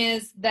thing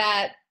is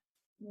that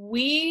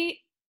we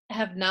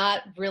have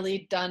not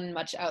really done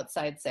much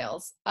outside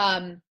sales.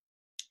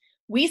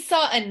 We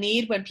saw a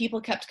need when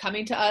people kept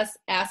coming to us,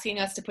 asking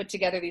us to put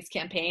together these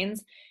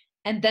campaigns.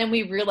 And then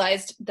we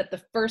realized that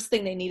the first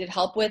thing they needed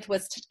help with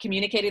was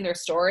communicating their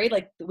story.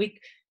 Like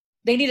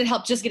they needed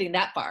help just getting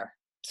that far.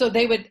 So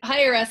they would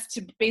hire us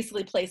to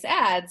basically place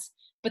ads.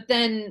 But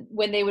then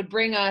when they would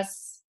bring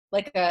us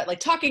like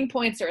talking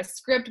points or a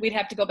script, we'd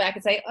have to go back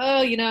and say,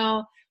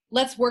 oh,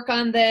 let's work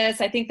on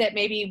this. I think that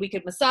maybe we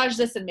could massage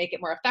this and make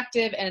it more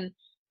effective. And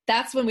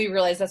that's when we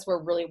realized that's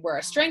where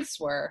our strengths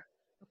were.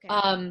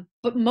 Okay.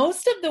 But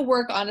most of the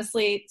work,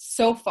 honestly,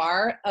 so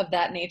far of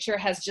that nature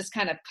has just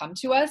kind of come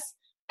to us.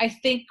 I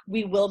think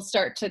we will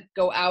start to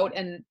go out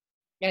and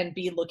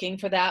be looking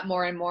for that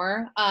more and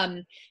more.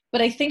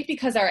 But I think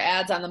because our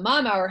ads on the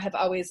Mom Hour have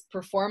always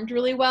performed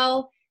really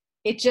well,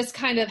 it just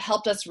kind of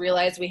helped us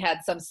realize we had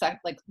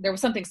there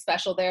was something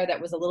special there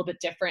that was a little bit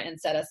different and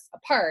set us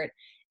apart.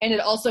 And it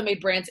also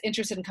made brands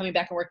interested in coming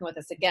back and working with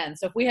us again.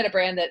 So if we had a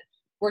brand that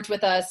worked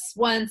with us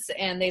once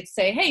and they'd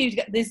say, hey,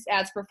 these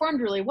ads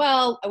performed really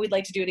well, we'd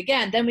like to do it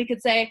again. Then we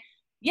could say,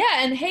 yeah,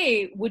 and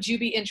hey, would you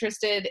be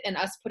interested in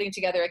us putting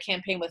together a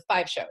campaign with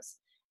 5 shows?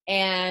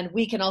 And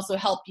we can also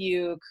help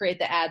you create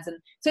the ads. And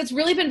so it's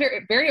really been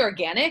very, very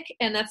organic.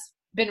 And that's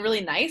been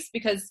really nice,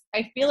 because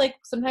I feel like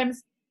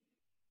sometimes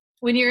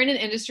when you're in an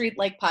industry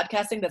like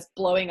podcasting that's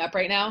blowing up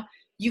right now,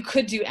 you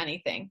could do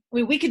anything. I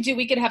mean, we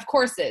could have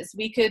courses.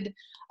 We could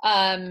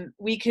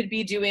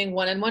be doing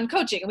one-on-one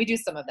coaching, and we do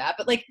some of that.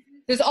 But like,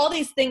 there's all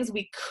these things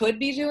we could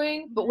be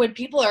doing. But when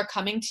people are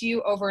coming to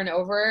you over and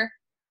over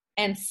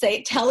and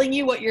telling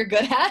you what you're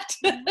good at,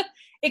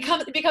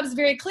 it becomes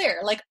very clear.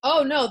 Like,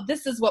 oh no,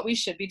 this is what we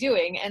should be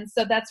doing. And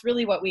so that's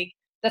really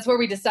that's where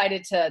we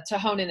decided to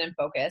hone in and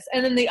focus.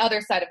 And then the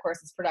other side, of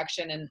course, is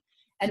production,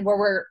 and where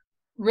we're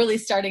really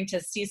starting to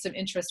see some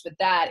interest with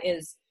that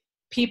is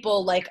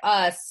people like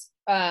us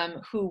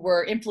who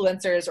were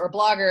influencers or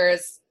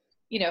bloggers,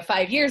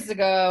 5 years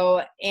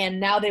ago, and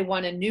now they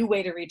want a new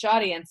way to reach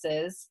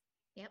audiences.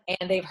 Yep.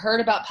 And they've heard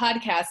about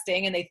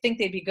podcasting and they think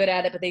they'd be good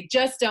at it, but they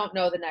just don't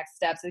know the next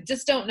steps. They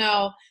just don't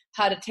know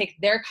how to take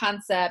their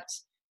concept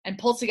and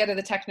pull together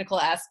the technical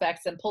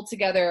aspects and pull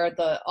together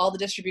all the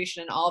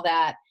distribution and all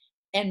that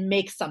and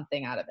make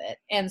something out of it.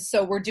 And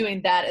so we're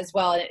doing that as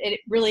well. And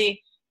it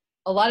really,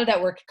 a lot of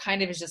that work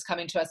kind of is just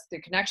coming to us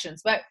through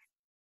connections, but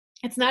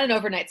it's not an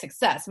overnight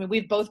success. I mean,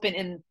 we've both been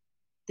in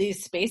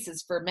these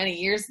spaces for many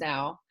years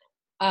now.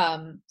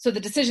 So the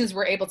decisions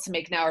we're able to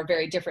make now are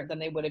very different than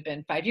they would have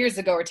been 5 years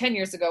ago or 10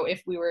 years ago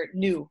if we were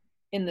new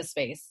in the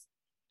space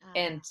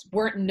and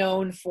weren't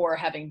known for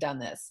having done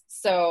this.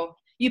 So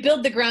you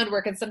build the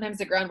groundwork, and sometimes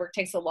the groundwork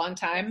takes a long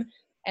time,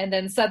 And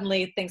then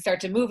suddenly things start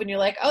to move and you're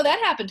like, oh, that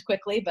happened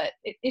quickly, but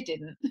it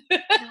didn't. No,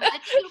 I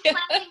think you're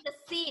planting the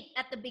seed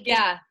at the beginning,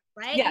 Yeah.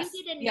 right? Yes.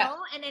 You didn't know,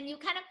 and then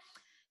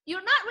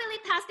you're not really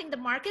testing the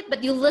market,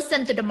 but you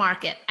listen to the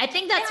market. I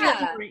think that's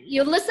what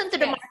you listen to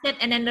the market,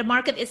 and then the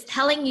market is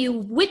telling you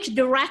which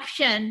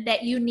direction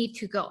that you need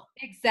to go.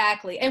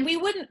 Exactly. And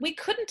we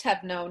couldn't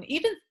have known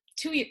even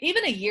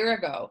a year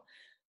ago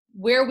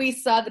where we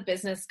saw the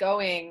business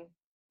going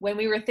when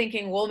we were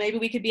thinking, well, maybe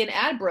we could be an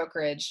ad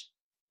brokerage.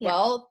 Yeah.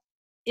 Well,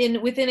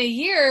 within a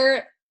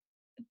year,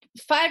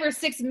 5 or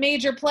 6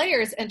 major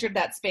players entered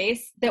that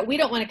space that we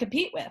don't want to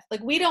compete with.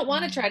 Like, we don't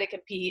want to try to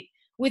compete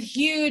with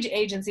huge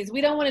agencies.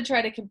 We don't want to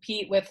try to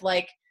compete with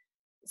like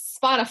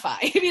Spotify.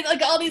 I mean,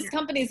 like all these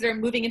companies that are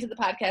moving into the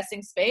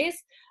podcasting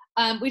space.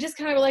 We just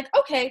kind of were like,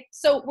 okay,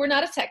 so we're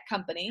not a tech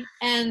company,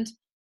 and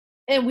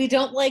we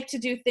don't like to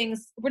do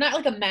things. We're not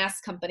like a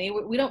mass company.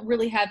 We don't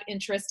really have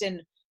interest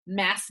in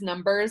mass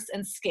numbers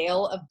and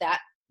scale of that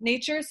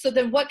nature. So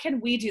then what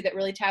can we do that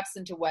really taps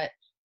into what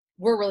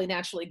we're really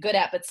naturally good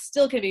at, but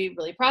still can be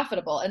really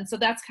profitable? And so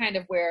that's kind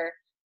of where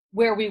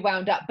we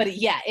wound up. But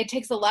yeah, it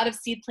takes a lot of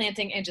seed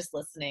planting and just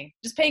listening,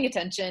 just paying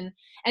attention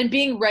and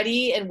being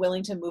ready and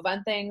willing to move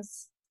on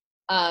things.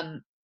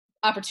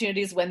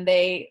 Opportunities when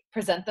they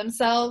present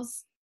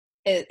themselves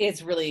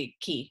is really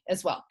key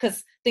as well,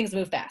 because things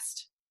move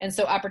fast. And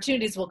so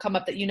opportunities will come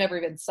up that you never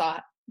even saw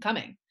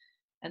coming,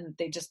 and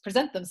they just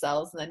present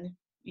themselves, and then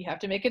you have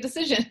to make a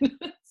decision.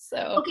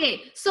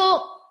 Okay.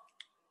 So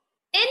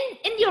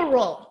in your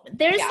role,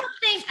 there's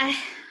something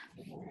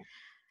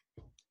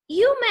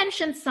you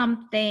mentioned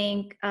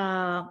something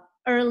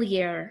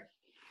earlier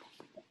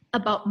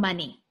about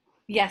money.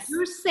 Yes.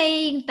 You're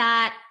saying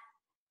that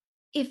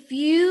if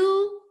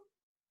you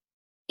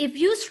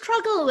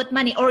struggle with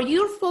money, or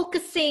you're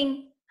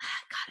focusing,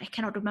 God, I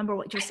cannot remember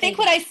what you're saying.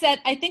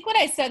 I think what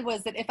I said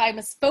was that if I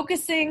was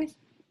focusing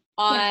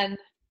on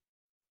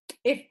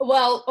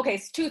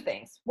it's 2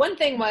 things. One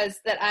thing was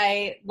that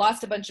I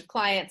lost a bunch of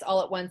clients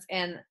all at once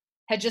and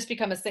had just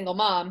become a single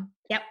mom.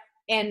 Yep.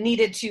 And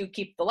needed to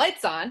keep the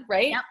lights on,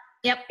 right?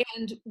 Yep.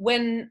 And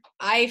when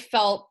I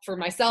felt, for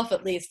myself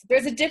at least,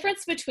 there's a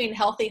difference between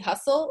healthy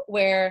hustle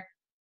where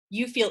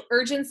you feel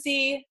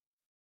urgency,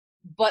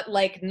 but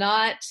like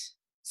not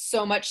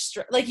so much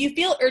like you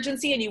feel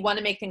urgency and you want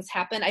to make things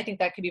happen. I think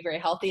that could be very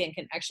healthy and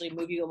can actually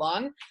move you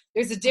along.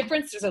 There's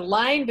a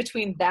line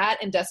between that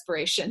and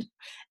desperation.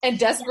 And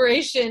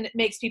desperation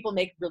makes people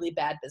make really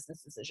bad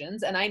business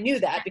decisions. And I knew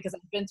that because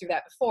I've been through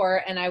that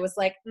before. And I was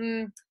like,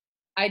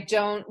 I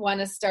don't want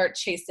to start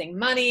chasing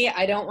money.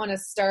 I don't want to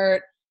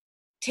start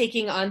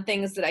taking on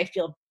things that I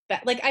feel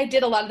bad. Like, I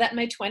did a lot of that in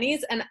my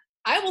 20s, and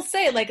I will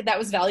say, like, that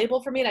was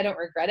valuable for me and I don't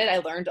regret it. I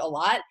learned a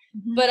lot,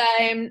 but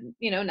I'm,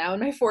 now in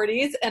my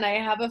 40s, and I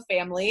have a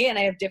family and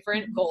I have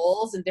different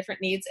goals and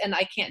different needs, and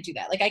I can't do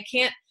that. Like, I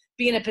can't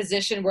be in a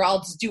position where I'll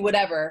just do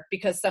whatever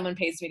because someone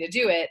pays me to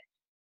do it.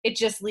 It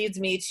just leads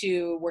me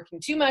to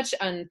working too much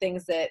on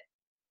things that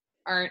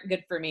aren't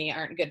good for me,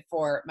 aren't good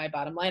for my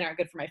bottom line, aren't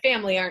good for my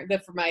family, aren't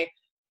good for my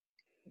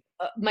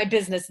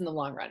business in the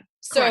long run.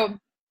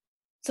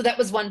 So that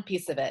was one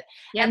piece of it.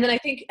 Yep. And then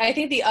I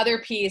think the other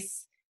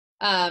piece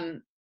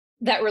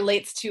that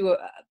relates to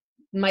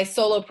my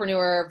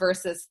solopreneur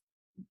versus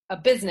a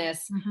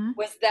business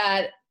was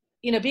that,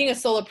 being a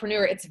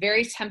solopreneur, it's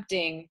very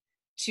tempting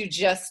to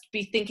just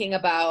be thinking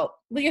about,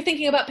 you're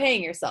thinking about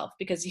paying yourself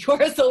because you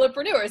are a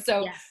solopreneur.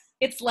 So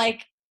it's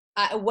like,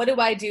 what do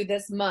I do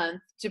this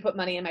month to put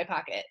money in my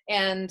pocket?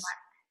 And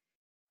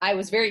I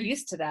was very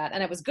used to that,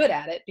 and I was good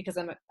at it because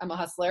I'm a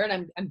hustler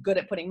and I'm good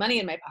at putting money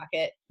in my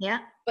pocket. Yeah.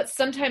 But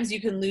sometimes you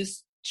can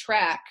lose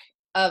track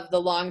of the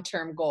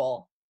long-term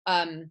goal.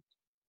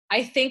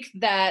 I think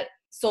that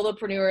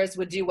solopreneurs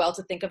would do well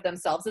to think of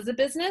themselves as a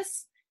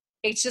business.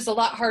 It's just a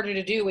lot harder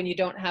to do when you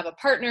don't have a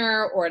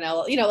partner or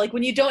like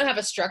when you don't have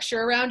a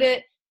structure around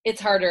it,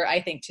 it's harder,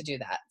 I think, to do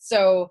that.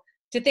 So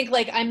to think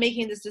like I'm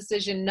making this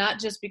decision, not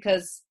just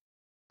because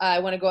I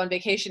want to go on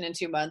vacation in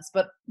 2 months,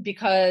 but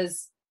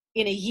because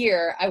in a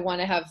year, I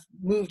want to have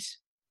moved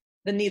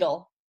the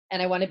needle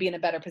and I want to be in a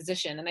better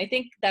position. And I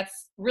think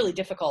that's really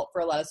difficult for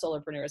a lot of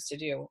solopreneurs to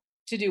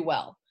do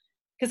well,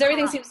 because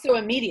everything seems so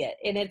immediate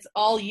and it's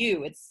all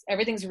you.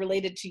 Everything's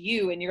related to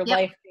you and your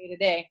life day to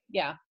day.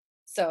 Yeah.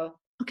 So.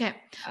 Okay.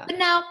 But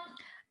now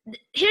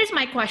here's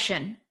my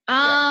question.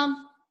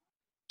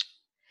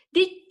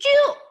 Did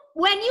you,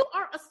 when you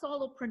are a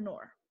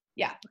solopreneur?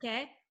 Yeah.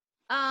 Okay.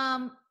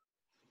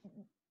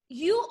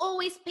 You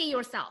always pay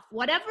yourself,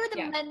 whatever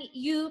the money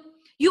you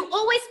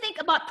always think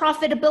about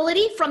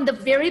profitability from the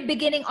very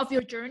beginning of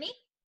your journey.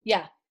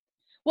 Yeah.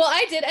 Well,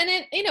 I did. And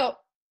then,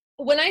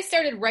 when I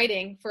started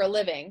writing for a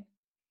living,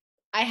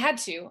 I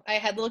had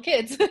little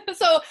kids.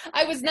 So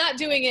I was not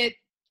doing it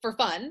for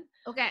fun.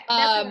 Okay.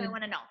 That's what I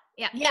want to know.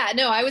 Yeah. Yeah.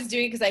 No, I was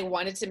doing it because I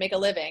wanted to make a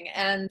living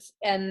and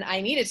I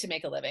needed to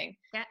make a living.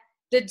 Yeah.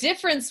 The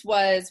difference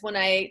was when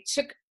I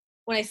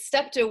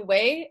stepped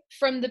away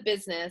from the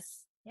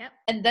business,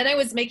 and then I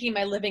was making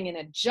my living in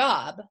a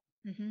job,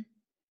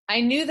 I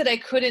knew that I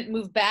couldn't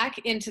move back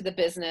into the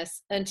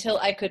business until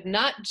I could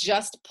not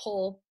just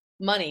pull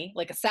money,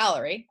 like a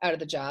salary, out of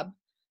the job,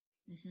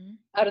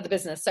 out of the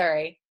business,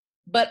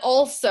 but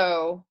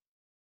also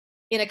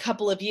in a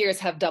couple of years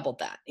have doubled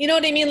that. You know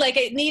what I mean? Like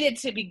it needed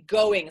to be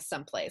going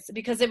someplace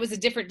because it was a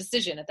different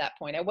decision at that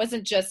point. I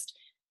wasn't just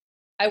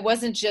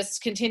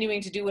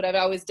continuing to do what I've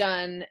always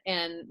done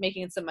and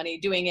making some money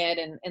doing it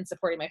and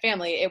supporting my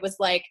family. It was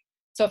like,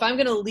 so if I'm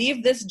going to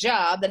leave this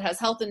job that has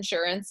health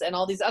insurance and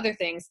all these other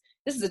things,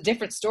 this is a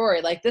different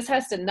story. Like this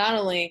has to not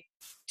only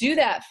do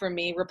that for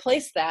me,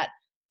 replace that,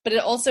 but it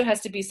also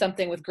has to be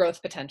something with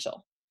growth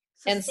potential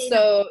and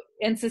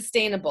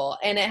sustainable.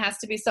 And it has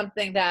to be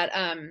something that,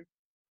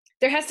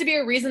 there has to be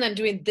a reason I'm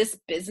doing this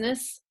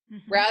business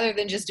rather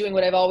than just doing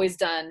what I've always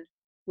done,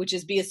 which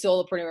is be a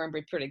solopreneur and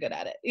be pretty good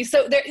at it.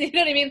 So there, you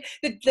know what I mean?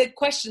 The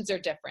questions are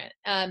different.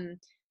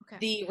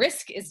 The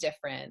risk is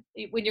different.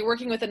 When you're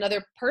working with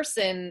another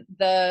person,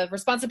 the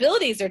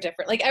responsibilities are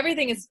different. Like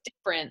everything is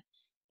different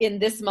in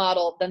this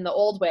model than the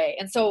old way.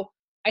 And so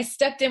I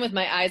stepped in with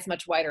my eyes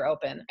much wider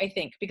open, I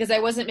think, because I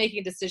wasn't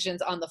making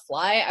decisions on the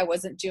fly. I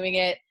wasn't doing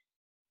it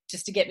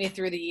just to get me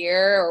through the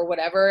year or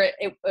whatever.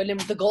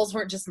 The goals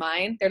weren't just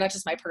mine. They're not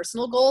just my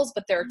personal goals,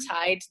 but they're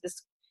tied to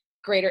this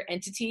greater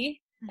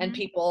entity and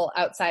people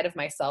outside of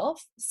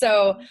myself.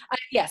 So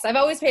yes, I've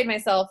always paid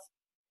myself,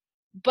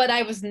 but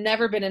I was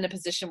never been in a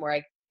position where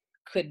I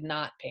could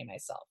not pay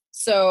myself.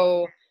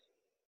 So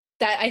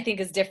that I think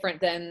is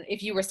different than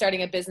if you were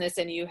starting a business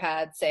and you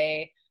had,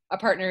 say, a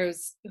partner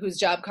whose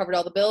job covered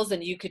all the bills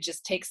and you could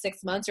just take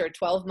 6 months or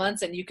 12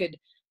 months and you could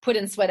put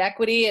in sweat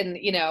equity and,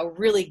 you know,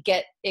 really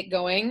get it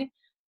going.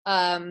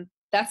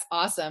 That's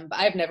awesome. But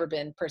I've never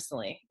been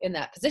personally in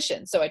that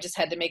position. So I just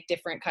had to make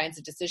different kinds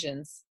of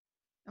decisions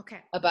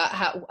about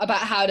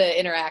how to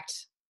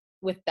interact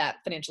with that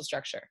financial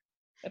structure,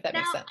 if that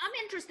makes sense. I'm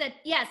interested.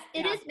 Yes,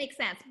 it is makes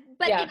sense.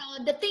 But you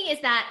know, the thing is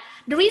that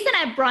the reason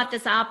I brought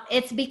this up,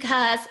 it's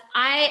because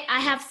I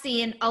have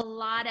seen a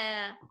lot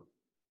of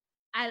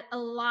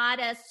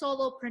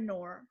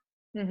solopreneur.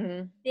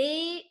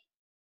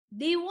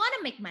 They want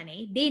to make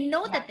money. They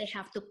know that they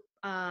have to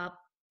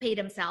pay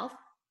themselves,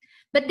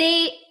 but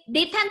they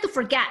tend to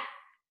forget,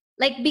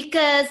 like,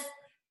 because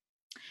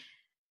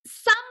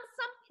some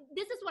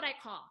this is what I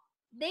call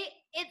they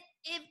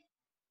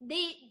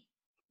think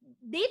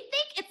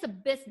it's a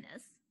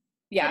business,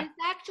 but it's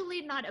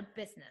actually not a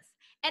business.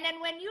 And then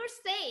when you're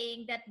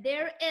saying that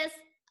there is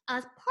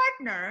a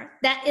partner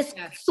that is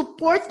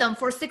support them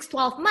for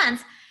 6-12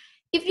 months,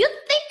 if you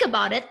think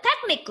about it,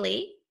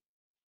 technically,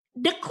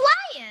 the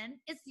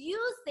client is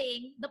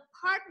using the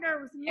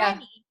partner's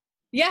money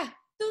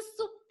to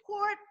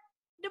support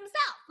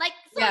themselves. Like,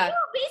 so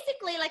you're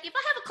basically like, if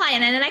I have a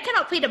client and then I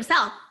cannot pay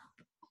themselves,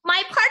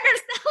 my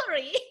partner's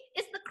salary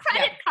is the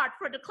credit card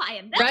for the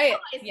client. That's right. How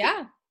I see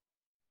it.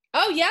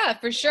 Oh yeah,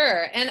 for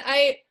sure. And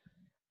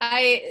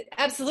I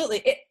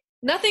absolutely,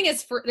 nothing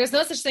is free. There's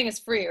no such thing as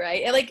free,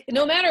 right? Like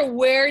no matter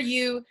where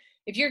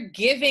if you're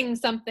giving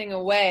something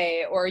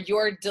away or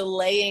you're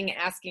delaying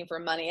asking for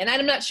money, and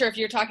I'm not sure if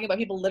you're talking about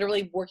people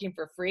literally working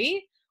for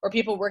free or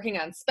people working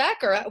on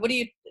spec, or what do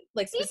you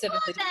like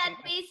specifically? People that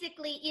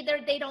basically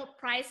either they don't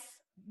price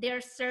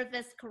their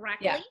service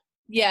correctly.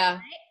 Right?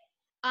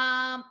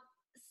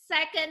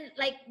 Second,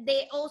 like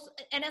they also,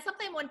 and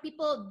sometimes when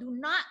people do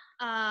not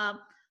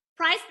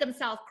price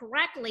themselves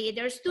correctly,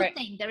 there's two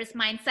things. There is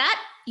mindset.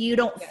 You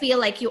don't feel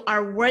like you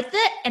are worth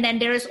it. And then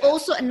there is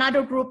also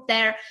another group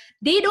there.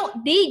 They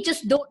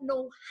just don't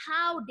know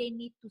how they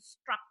need to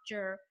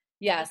structure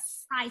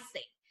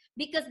pricing,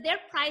 because their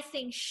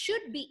pricing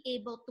should be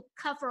able to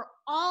cover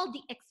all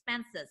the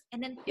expenses.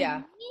 And then to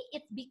me,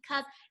 it's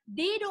because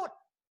they don't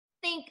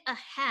think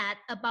ahead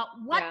about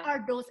what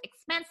are those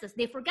expenses.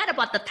 They forget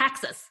about the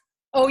taxes.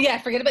 Oh yeah,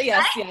 forget about They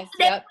forget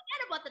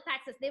about the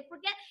taxes. They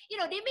forget, they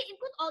may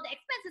include all the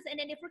expenses and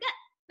then they forget,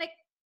 like,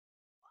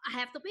 I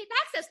have to pay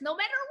taxes no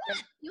matter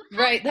what.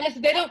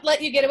 They don't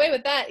let you get away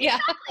with that. Yeah.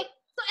 Exactly.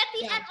 So at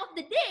the end of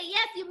the day,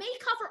 yes, you may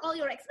cover all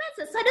your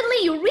expenses. Suddenly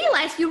you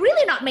realize you're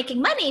really not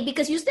making money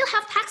because you still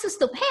have taxes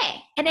to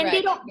pay. And then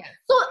they don't.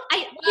 So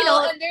and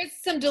there's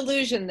some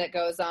delusion that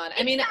goes on.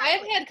 I mean,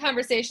 I've had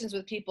conversations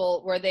with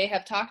people where they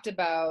have talked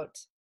about,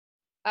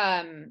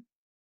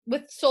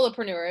 with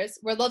solopreneurs,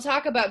 where they'll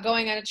talk about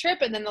going on a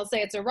trip and then they'll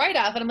say it's a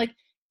write-off. And I'm like,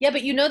 yeah,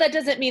 but that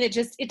doesn't mean it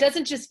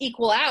doesn't just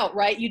equal out,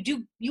 right?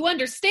 You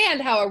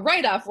understand how a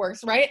write-off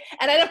works, right?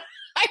 And I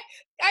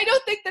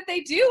don't think that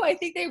they do. I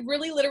think they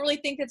really literally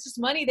think it's just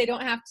money. They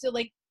don't have to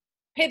like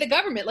pay the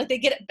government, like they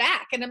get it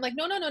back. And I'm like,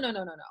 no.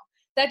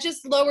 That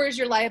just lowers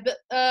your liability.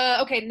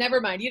 Okay,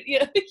 never mind.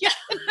 You're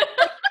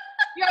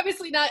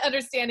obviously not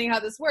understanding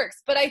how this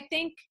works. But I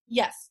think,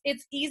 yes,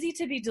 it's easy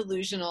to be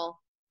delusional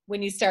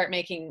when you start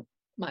making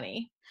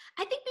money.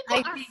 I think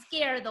people are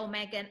scared though,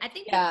 Megan. I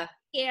think people are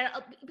scared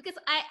because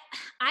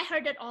I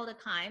heard it all the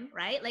time,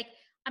 right? Like,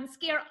 I'm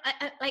scared.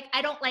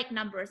 I don't like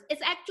numbers.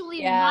 It's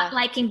actually not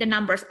liking the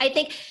numbers. I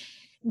think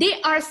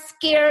they are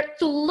scared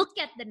to look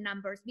at the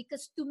numbers,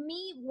 because to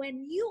me,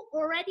 when you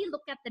already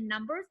look at the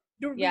numbers,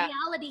 the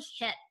reality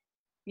hit.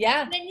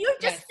 Yeah. When you're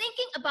just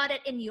thinking about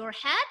it in your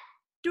head,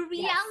 the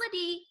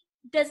reality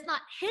does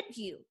not hit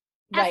you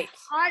as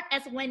hard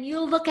as when you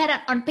look at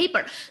it on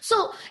paper.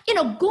 So,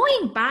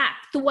 going back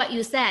to what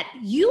you said,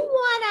 you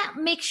want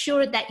to make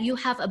sure that you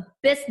have a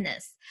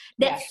business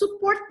that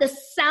support the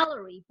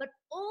salary, but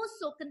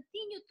also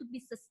continue to be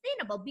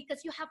sustainable,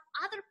 because you have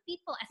other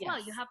people as well.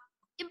 You have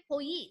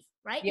employees,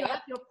 right? You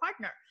have your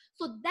partner.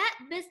 So that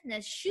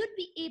business should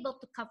be able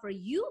to cover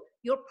you,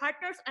 your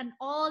partners, and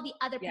all the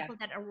other people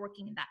that are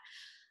working in that.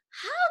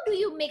 How do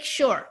you make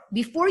sure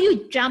before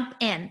you jump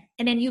in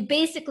and then you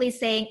basically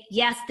saying,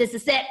 yes, this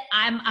is it,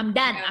 I'm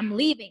done, I'm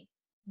leaving?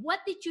 What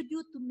did you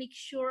do to make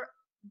sure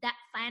that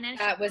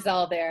financial that was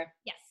all there?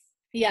 Yes.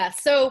 Yeah.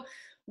 So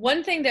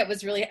one thing that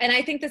was really, and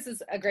I think this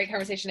is a great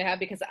conversation to have,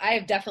 because I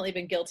have definitely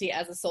been guilty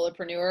as a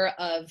solopreneur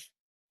of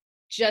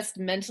just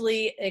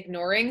mentally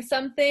ignoring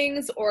some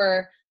things,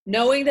 or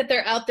knowing that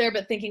they're out there,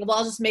 but thinking, well,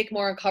 I'll just make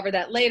more and cover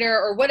that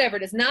later, or whatever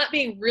it is, not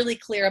being really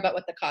clear about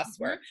what the costs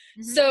were.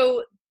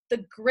 So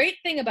the great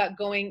thing about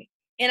going,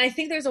 and I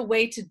think there's a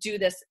way to do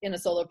this in a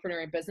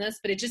solopreneur business,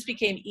 but it just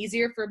became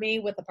easier for me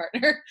with a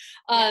partner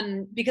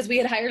because we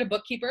had hired a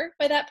bookkeeper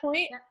by that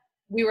point.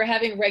 We were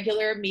having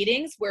regular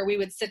meetings where we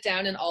would sit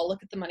down and all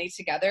look at the money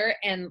together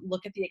and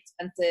look at the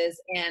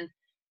expenses.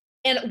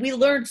 And we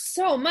learned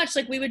so much.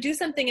 Like, we would do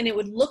something and it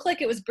would look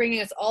like it was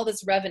bringing us all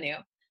this revenue.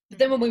 But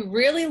then when we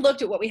really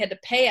looked at what we had to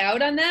pay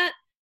out on that,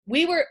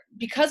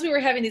 because we were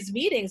having these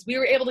meetings, we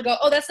were able to go,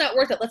 oh, that's not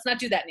worth it. Let's not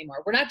do that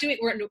anymore. We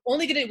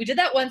did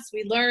that once.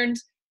 We learned,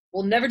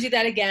 we'll never do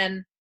that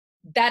again.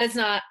 That is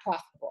not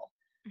profitable.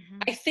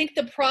 I think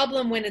the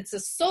problem when it's a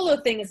solo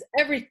thing is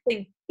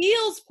everything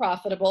feels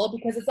profitable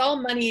because it's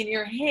all money in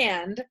your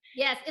hand.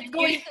 Yes, it's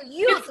going to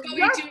you. It's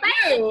going to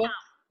you.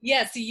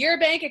 Yes, your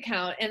bank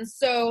account. And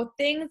so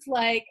things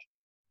like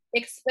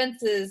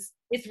expenses,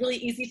 it's really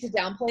easy to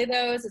downplay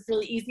those. It's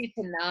really easy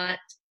to not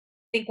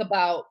think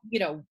about,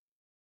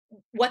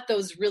 what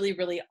those really,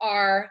 really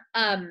are.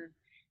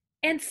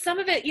 And some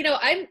of it,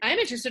 I'm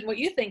interested in what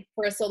you think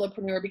for a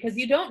solopreneur, because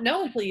you don't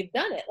know until you've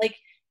done it. Like,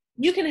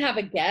 you can have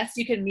a guess,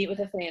 you can meet with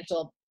a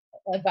financial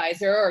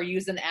advisor or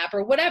use an app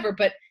or whatever,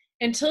 but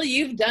until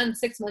you've done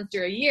 6 months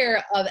or a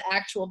year of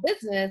actual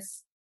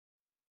business,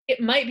 it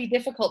might be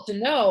difficult to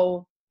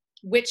know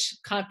which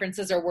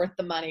conferences are worth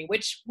the money,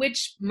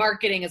 which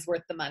marketing is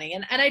worth the money.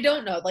 And I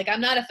don't know, like,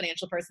 I'm not a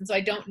financial person, so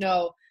I don't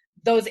know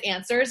those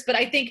answers, but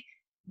I think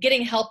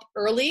getting help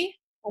early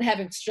and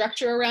having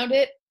structure around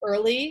it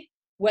early,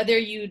 whether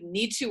you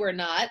need to or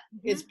not,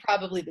 is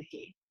probably the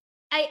key.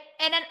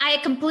 I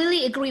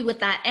completely agree with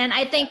that. And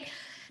I think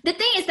the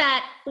thing is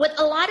that with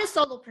a lot of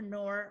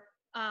solopreneur,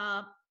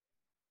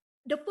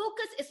 the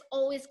focus is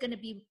always going to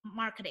be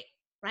marketing,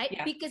 right?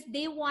 Yeah. Because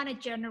they want to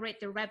generate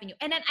the revenue.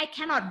 And then I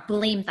cannot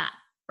blame that,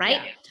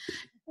 right?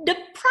 Yeah. The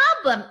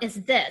problem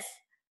is this.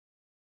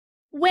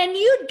 When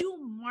you do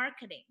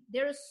marketing,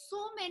 there are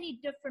so many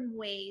different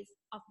ways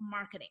of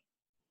marketing,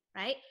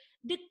 right?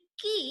 The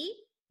key,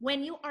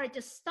 when you are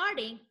just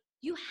starting,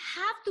 you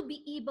have to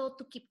be able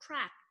to keep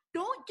track.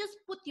 Don't just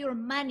put your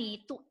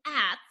money to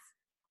ads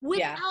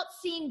without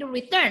seeing the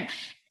return.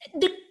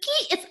 The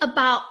key is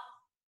about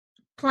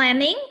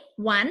planning,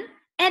 one,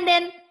 and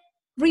then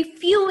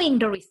reviewing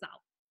the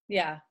result.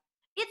 Yeah.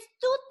 It's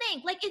two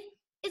things. Like,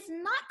 it's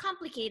not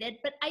complicated,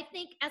 but I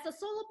think as a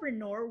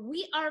solopreneur,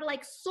 we are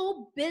like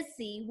so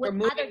busy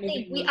with other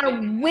things. We are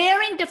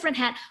wearing different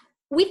hats.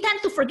 We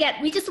tend to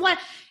forget. We just want,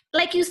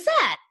 like you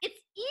said, it's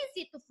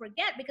easy to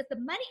forget because the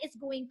money is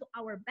going to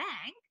our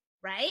bank,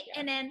 right? Yeah.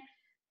 And then,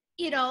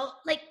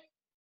 like,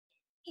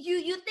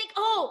 you think,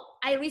 oh,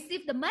 I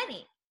received the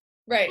money.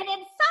 Right. And then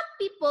some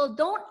people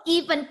don't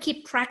even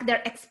keep track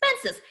their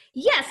expenses.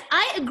 Yes,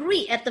 I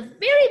agree. At the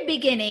very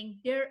beginning,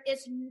 there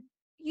is,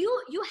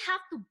 you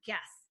have to guess,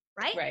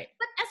 right? Right.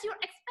 But as your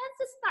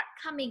expenses start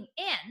coming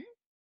in,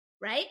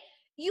 right,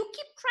 you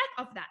keep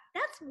track of that.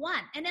 That's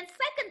one. And then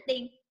second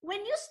thing, when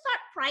you start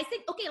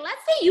pricing, okay,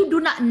 let's say you do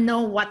not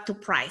know what to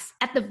price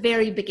at the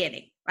very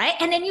beginning, right?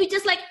 And then you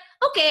just like,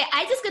 okay,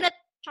 I just gonna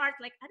charge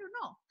like, I don't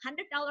know,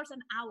 $100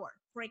 an hour,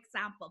 for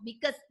example,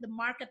 because the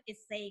market is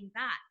saying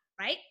that,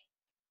 right?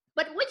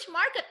 But which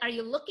market are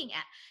you looking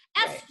at?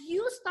 As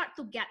you start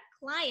to get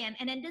client,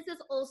 and then this is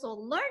also a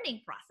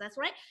learning process,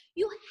 right?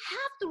 You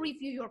have to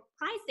review your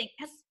pricing,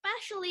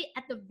 especially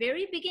at the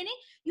very beginning.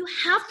 You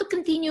have to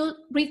continue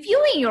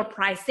reviewing your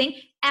pricing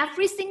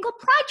every single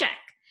project.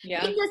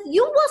 Yeah. Because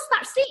you will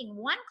start seeing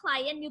one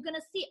client, you're going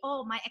to see,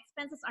 oh, my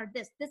expenses are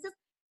this. This is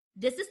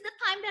the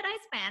time that I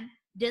spend.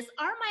 These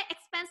are my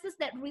expenses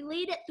that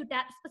related to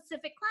that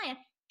specific client.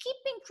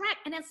 Keeping track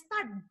and then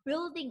start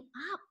building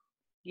up.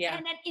 Yeah.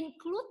 And then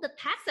include the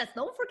taxes.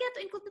 Don't forget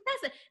to include the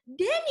taxes.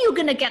 Then you're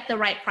going to get the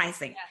right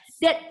pricing. Yes.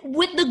 That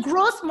with the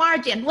gross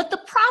margin, with the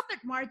profit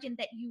margin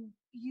that you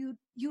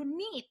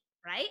need,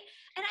 right?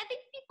 And I think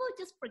people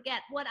just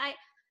forget what I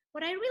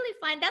really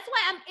find. That's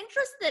why I'm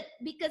interested,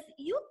 because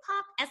you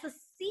talk as a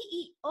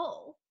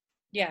CEO.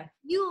 Yeah.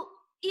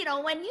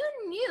 When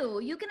you knew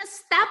you're going to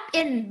step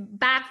in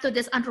back to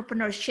this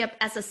entrepreneurship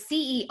as a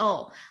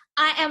CEO,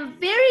 I am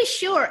very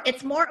sure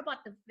it's more about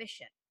the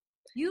vision.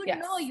 You Yes.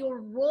 know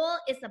your role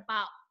is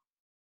about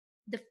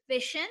the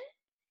vision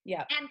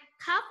Yeah. and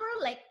cover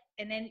like,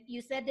 and then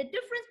you said the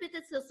difference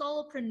between a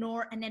solopreneur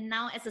and then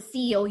now as a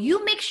CEO,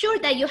 you make sure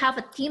that you have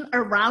a team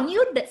around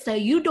you that so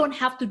you don't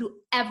have to do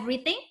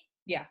everything.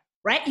 Yeah.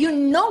 Right? You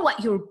know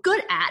what you're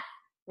good at.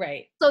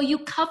 Right. So you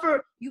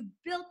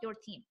build your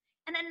team.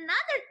 And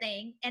another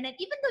thing, and then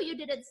even though you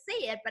didn't say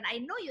it, but I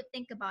know you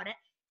think about it,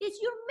 is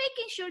you're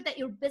making sure that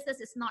your business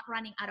is not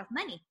running out of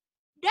money.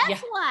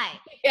 That's why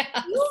Yes.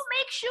 you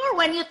make sure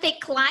when you take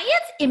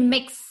clients, it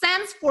makes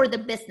sense for the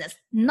business,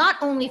 not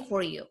only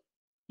for you.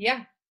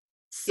 Yeah.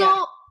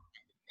 So,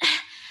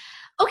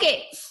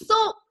 okay, so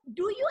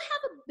do you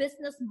have a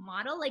business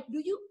model? Like,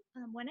 do you,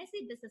 when I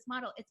say business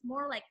model, it's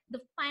more like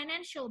the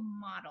financial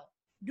model.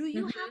 Do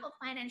you have a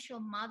financial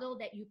model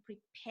that you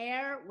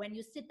prepare when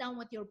you sit down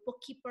with your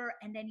bookkeeper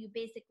and then you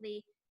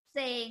basically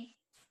say,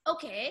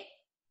 okay,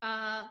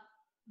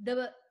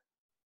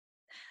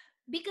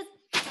 because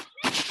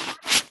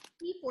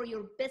key for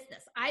your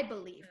business, I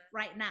believe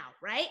right now,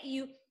 right?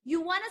 You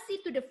want to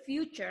see to the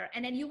future,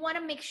 and then you want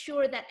to make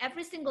sure that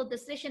every single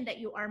decision that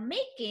you are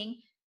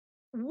making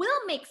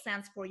will make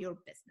sense for your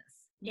business.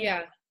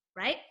 Yeah.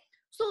 Right?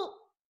 So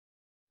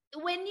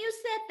when you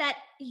said that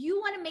you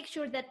want to make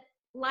sure that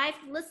Life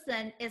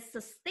Listen is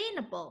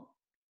sustainable,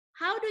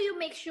 how do you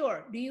make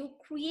sure? Do you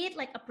create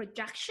like a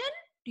projection?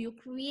 Do you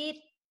create,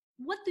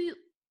 what do you?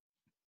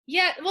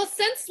 Yeah, well,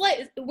 since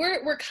like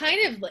we're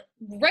kind of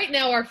right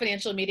now, our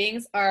financial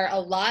meetings are a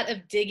lot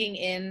of digging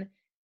in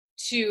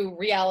to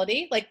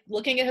reality, like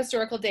looking at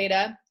historical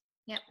data,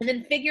 and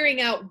then figuring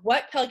out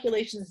what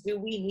calculations do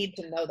we need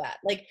to know that,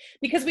 like,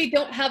 because we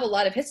don't have a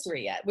lot of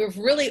history yet. We've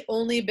really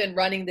only been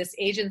running this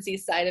agency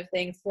side of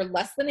things for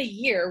less than a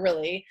year,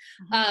 really,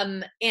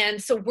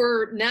 and so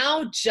we're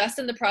now just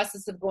in the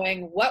process of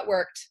going, what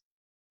worked,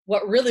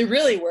 what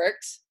really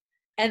worked.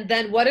 And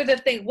then what are the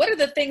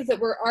things that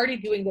we're already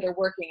doing that are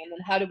working? And then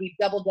how do we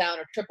double down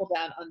or triple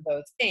down on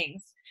those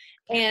things?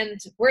 And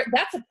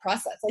that's a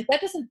process. Like,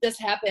 that doesn't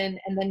just happen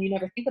and then you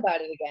never think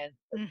about it again.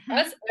 For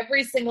us,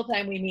 every single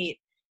time we meet,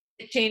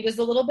 it changes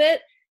a little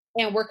bit,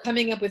 and we're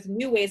coming up with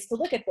new ways to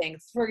look at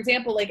things. For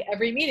example, like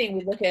every meeting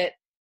we look at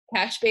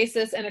cash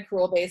basis and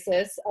accrual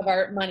basis of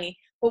our money.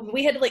 But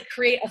we had to like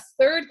create a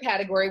third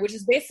category, which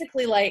is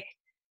basically like,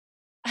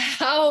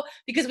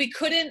 because we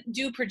couldn't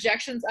do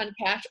projections on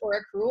cash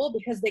or accrual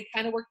because they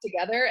kind of work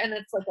together, and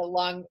it's like a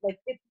long, like,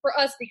 it's for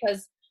us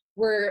because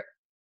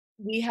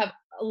we have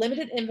a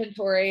limited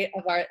inventory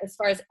of our, as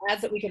far as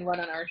ads that we can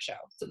run on our show.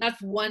 So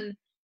that's one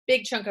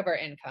big chunk of our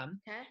income.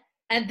 Okay.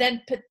 And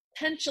then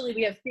potentially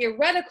we have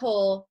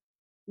theoretical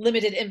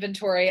limited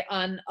inventory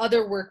on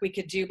other work we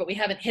could do, but we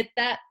haven't hit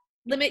that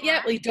limit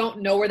yet. We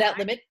don't know where that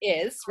limit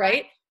is,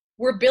 right?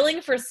 We're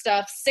billing for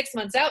stuff 6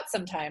 months out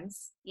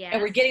sometimes,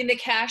 and we're getting the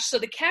cash. So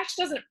the cash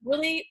doesn't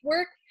really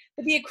work,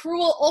 but the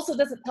accrual also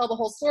doesn't tell the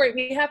whole story.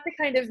 We have to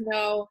kind of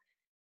know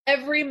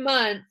every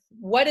month,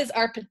 what is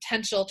our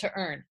potential to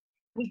earn?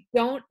 We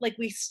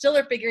still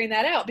are figuring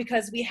that out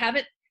because we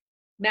haven't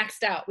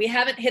maxed out. We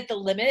haven't hit the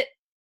limit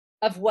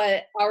of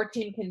what our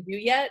team can do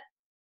yet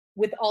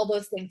with all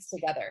those things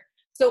together.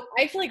 So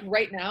I feel like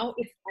right now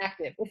it's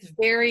active. It's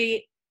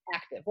very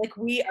active. Like,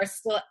 we are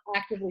still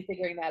actively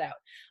figuring that out.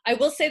 I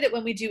will say that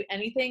when we do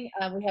anything,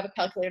 we have a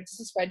calculator, just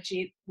a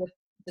spreadsheet with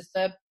just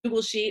a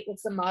Google sheet with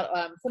some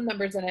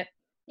numbers in it.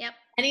 Yep.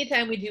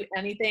 Anytime we do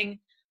anything,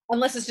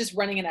 unless it's just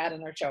running an ad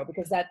on our show,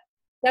 because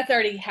that's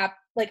already happened.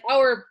 Like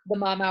the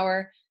Mom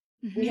Hour,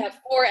 we have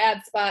 4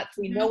 ad spots.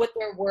 We know what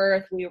they're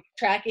worth. We are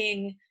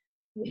tracking,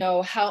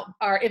 how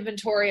our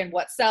inventory and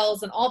what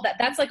sells and all that.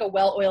 That's like a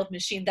well-oiled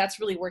machine. That's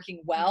really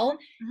working well.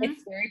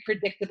 It's very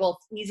predictable.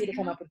 It's easy to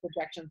come up with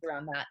projections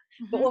around that.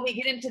 But when we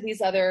get into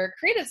these other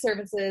creative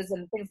services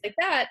and things like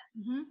that,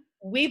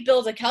 we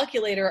build a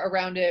calculator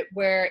around it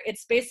where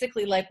it's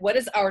basically like, what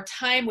is our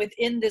time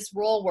within this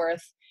role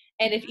worth?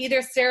 And if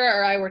either Sarah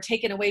or I were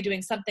taken away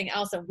doing something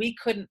else and we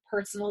couldn't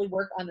personally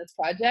work on this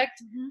project,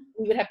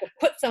 we would have to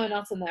put someone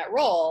else in that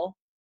role.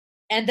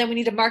 And then we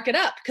need to mark it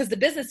up because the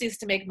business needs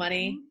to make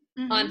money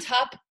on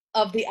top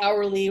of the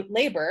hourly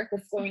labor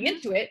that's going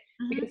into it.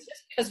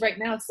 Because right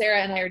now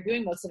Sarah and I are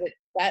doing most of it,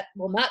 that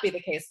will not be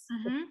the case.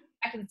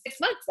 Back in 6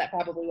 months, that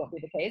probably won't be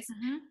the case.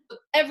 So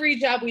every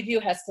job we do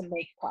has to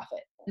make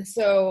profit. And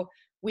so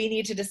we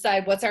need to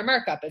decide, what's our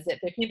markup? Is it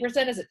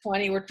 15%? Is it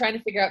 20? We're trying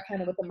to figure out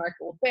kind of what the market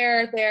will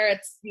bear there.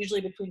 It's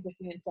usually between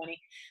 15 and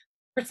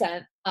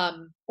 20%.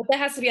 But that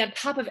has to be on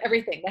top of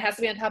everything. That has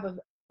to be on top of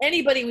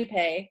anybody we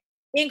pay,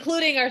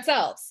 including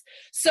ourselves.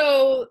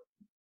 So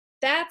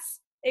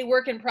that's a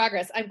work in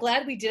progress. I'm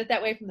glad we did it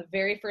that way from the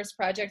very first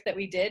project that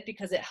we did,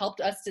 because it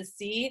helped us to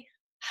see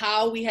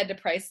how we had to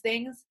price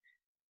things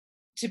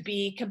to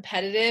be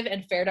competitive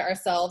and fair to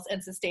ourselves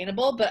and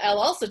sustainable. But I'll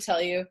also tell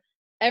you,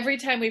 every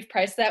time we've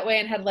priced that way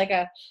and had like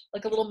a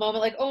little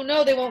moment like, oh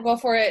no, they won't go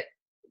for it,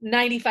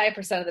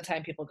 95% of the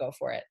time people go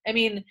for it. I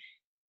mean,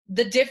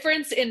 the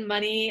difference in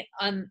money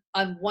on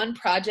one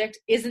project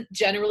isn't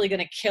generally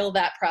going to kill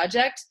that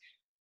project.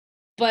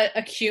 but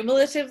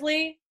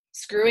accumulatively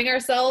screwing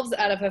ourselves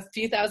out of a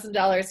few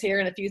 $1,000s here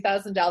and a few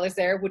 $1,000s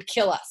there would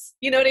kill us.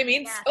 You know what I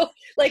mean? Yes. So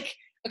like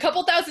a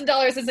couple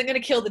 $1,000s isn't going to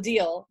kill the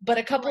deal, but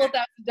a couple of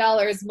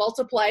 $1,000s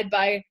multiplied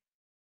by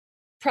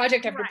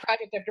project after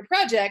project after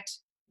project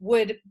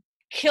would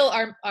kill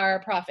our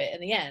profit in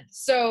the end.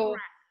 So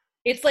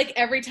it's like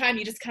every time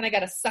you just kind of got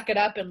to suck it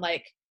up and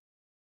like,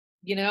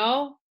 you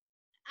know,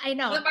 I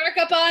know, put the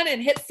markup on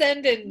and hit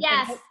send and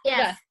yes.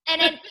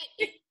 And then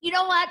you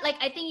know what? Like,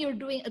 I think you're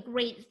doing a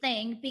great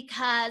thing,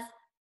 because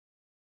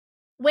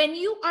when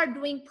you are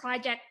doing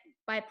project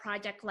by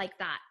project like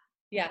that,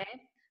 okay,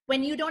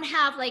 when you don't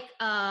have like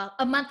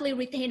a monthly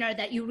retainer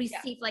that you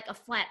receive like a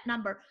flat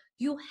number,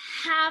 you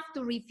have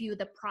to review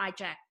the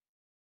project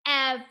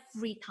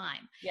every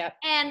time.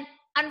 And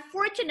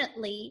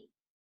unfortunately,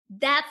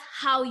 that's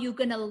how you're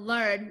going to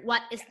learn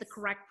what is the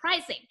correct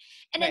pricing.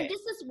 And then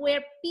this is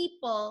where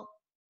people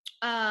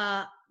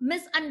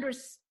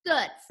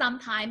misunderstood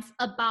sometimes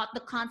about the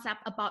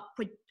concept about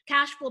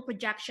cash flow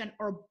projection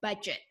or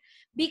budget,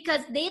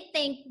 because they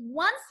think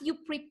once you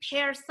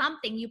prepare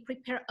something, you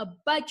prepare a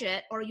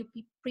budget or you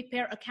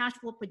prepare a cash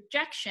flow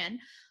projection,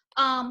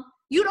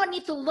 you don't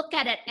need to look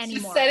at it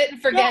anymore. Just set it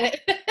and forget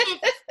it.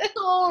 It's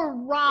so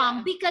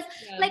wrong, because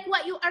like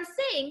what you are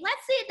saying,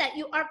 let's say that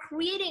you are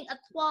creating a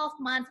 12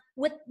 months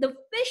with the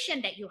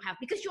vision that you have,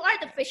 because you are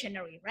the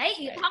visionary, right?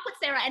 You talk with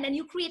Sarah and then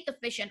you create the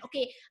vision.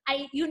 Okay,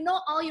 you know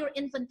all your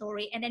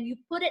inventory, and then you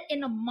put it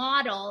in a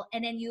model,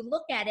 and then you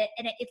look at it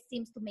and it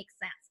seems to make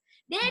sense.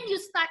 Then you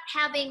start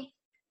having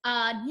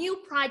new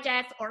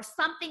projects or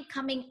something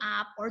coming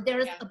up, or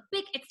there's a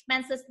big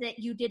expenses that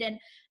you didn't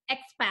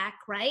expect,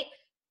 right?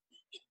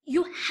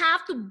 You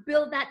have to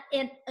build that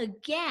in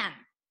again.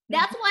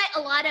 That's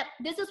why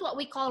this is what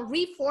we call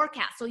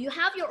reforecast. So you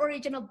have your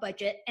original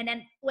budget, and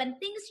then when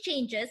things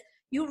changes,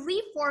 you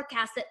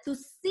reforecast it to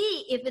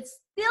see if it's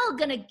still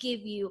gonna give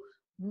you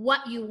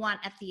what you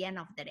want at the end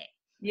of the day.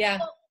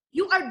 So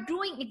you are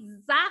doing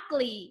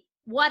exactly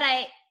what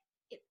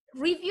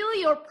review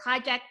your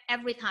project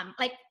every time.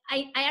 Like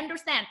I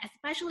understand,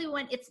 especially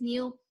when it's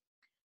new.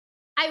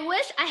 I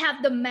wish I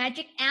have the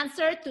magic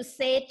answer to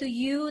say to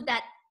you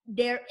that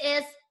there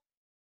is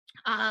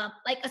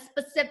like a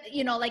specific,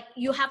 you know, like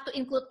you have to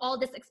include all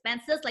these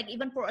expenses, like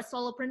even for a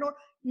solopreneur.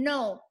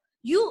 No,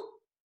 you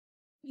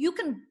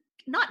can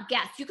not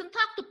guess. You can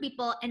talk to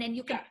people, and then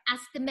you can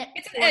estimate.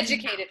 It's an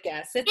educated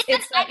guess. It's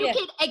an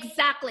educated,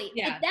 exactly.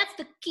 That's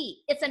the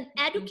key. It's an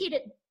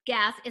educated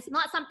guess. It's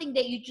not something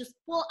that you just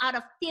pull out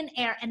of thin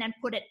air and then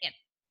put it in.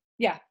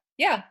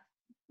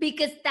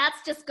 Because that's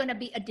just going to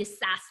be a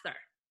disaster.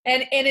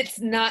 And it's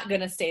not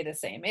going to stay the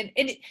same.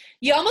 And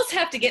you almost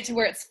have to get to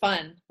where it's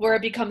fun, where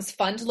it becomes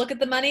fun to look at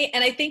the money.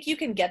 And I think you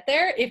can get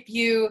there if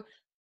you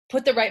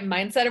put the right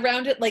mindset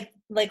around it. Like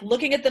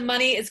looking at the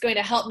money is going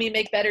to help me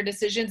make better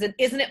decisions. And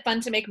isn't it fun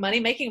to make money?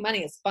 Making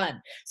money is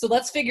fun. So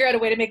let's figure out a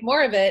way to make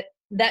more of it.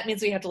 That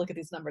means we have to look at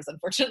these numbers,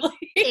 unfortunately.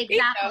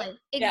 Exactly.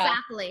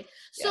 Exactly.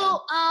 So,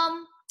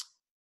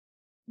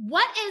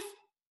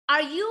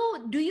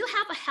 do you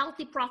have a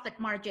healthy profit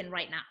margin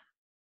right now?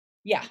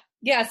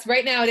 Yes,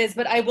 right now it is.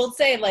 But I will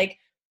say, like,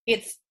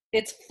 it's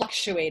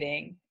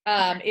fluctuating.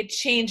 It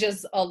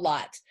changes a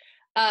lot.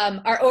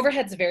 Our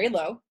overhead's very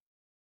low.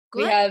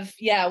 Good.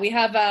 We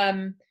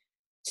have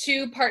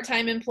 2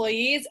 part-time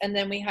employees, and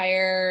then we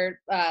hire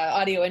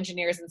audio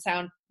engineers and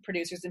sound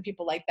producers and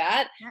people like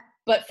that.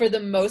 But for the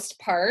most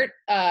part,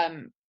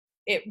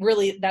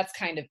 that's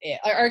kind of it.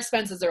 Our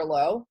expenses are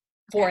low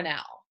for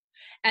now.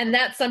 And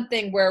that's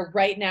something where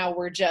right now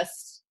we're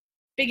just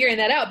figuring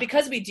that out,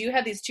 because we do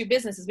have these 2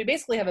 businesses. We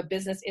basically have a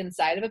business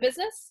inside of a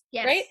business,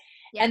 right?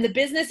 Yes. And the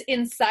business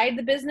inside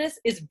the business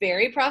is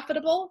very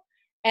profitable.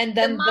 And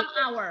then the Mom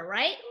Hour,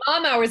 right?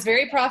 Mom Hour is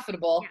very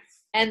profitable. Yes.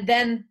 And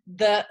then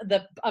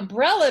the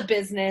umbrella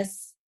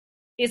business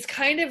is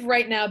kind of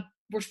right now,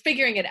 we're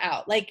figuring it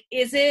out. Like,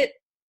 is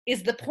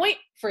the point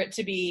for it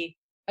to be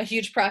a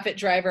huge profit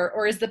driver,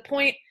 or is the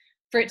point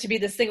for it to be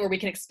this thing where we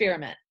can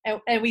experiment?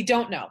 And we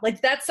don't know.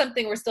 Like, that's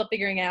something we're still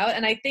figuring out.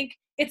 And I think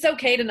it's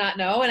okay to not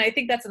know. And I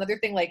think that's another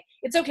thing. Like,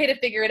 it's okay to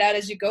figure it out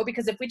as you go,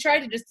 because if we try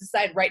to just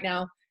decide right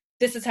now,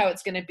 this is how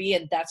it's going to be,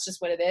 and that's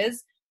just what it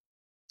is,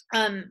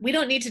 we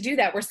don't need to do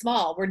that. We're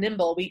small, we're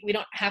nimble. We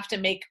don't have to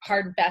make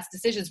hard and fast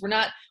decisions.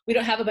 We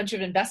don't have a bunch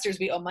of investors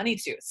we owe money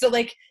to. So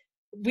like,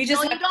 you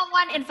don't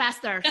want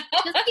investors.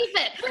 Just keep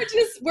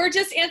it. We're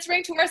just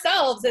answering to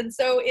ourselves. And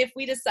so if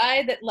we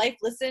decide that Life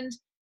Listened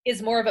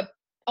is more of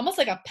almost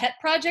like a pet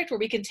project where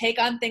we can take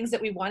on things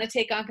that we want to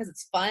take on because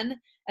it's fun,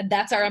 and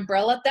that's our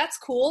umbrella, that's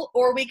cool.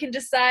 Or we can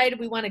decide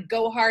we want to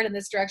go hard in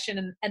this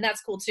direction, and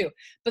that's cool too.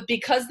 But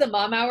because the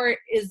Mom Hour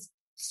is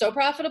so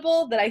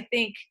profitable, that I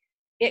think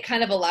it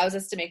kind of allows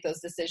us to make those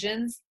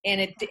decisions.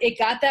 And it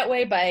got that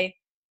way by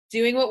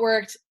doing what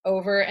worked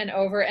over and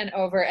over and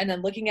over, and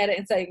then looking at it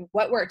and saying,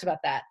 what worked about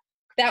that?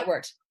 That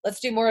worked. Let's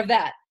do more of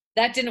that.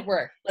 That didn't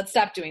work. Let's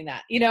stop doing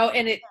that.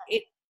 And it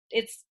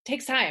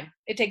takes time.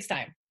 It takes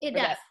time. It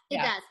does. It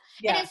does.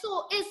 Yeah. And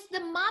so is the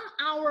Mom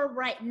Hour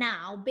right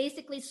now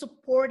basically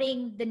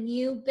supporting the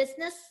new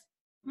business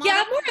model?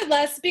 Yeah, more or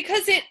less,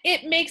 because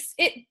it makes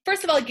it,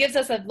 first of all, it gives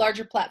us a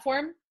larger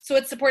platform. So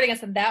it's supporting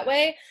us in that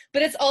way,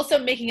 but it's also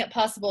making it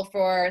possible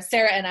for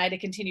Sarah and I to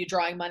continue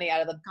drawing money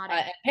out of the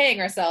and paying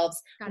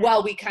ourselves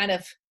while we kind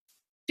of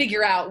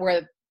figure out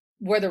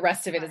where the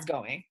rest of it is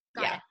going.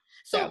 Got it.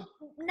 So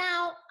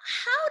now,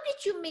 how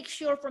did you make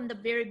sure from the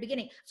very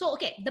beginning? So,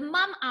 okay, the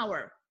Mom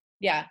Hour.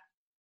 Yeah.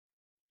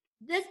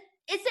 Is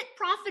it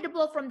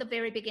profitable from the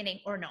very beginning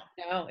or no?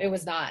 No, it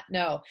was not.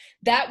 No,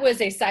 that was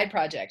a side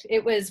project.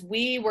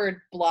 We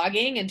were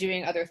blogging and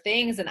doing other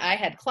things, and I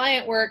had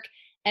client work,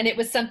 and it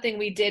was something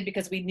we did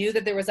because we knew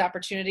that there was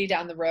opportunity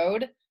down the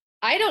road.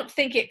 I don't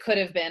think it could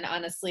have been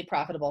honestly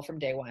profitable from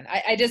day one.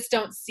 I just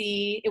don't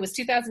see, it was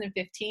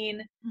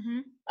 2015.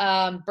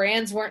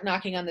 Brands weren't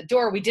knocking on the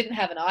door. We didn't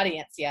have an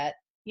audience yet,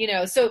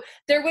 so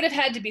there would have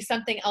had to be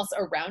something else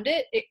around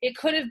it. It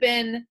could have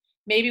been,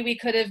 maybe we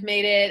could have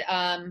made it,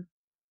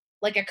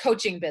 like a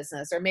coaching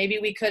business, or maybe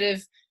we could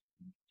have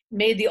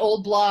made the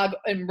old blog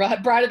and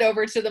brought it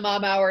over to the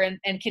Mom Hour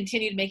and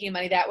continued making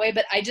money that way.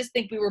 But I just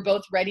think we were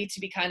both ready to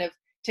be kind of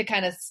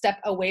step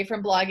away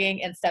from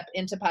blogging and step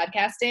into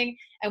podcasting.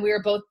 And we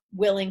were both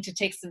willing to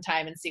take some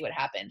time and see what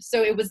happened.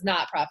 So it was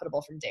not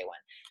profitable from day one.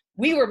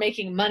 We were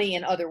making money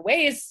in other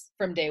ways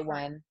from day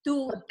one.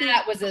 But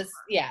that was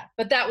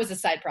a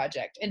side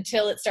project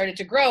until it started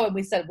to grow. And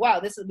we said,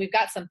 wow, we've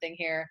got something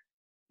here.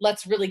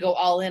 Let's really go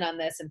all in on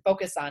this and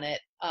focus on it.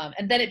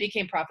 And then it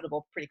became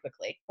profitable pretty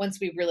quickly once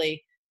we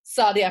really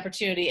saw the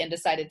opportunity and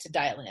decided to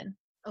dial in.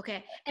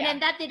 Okay. And then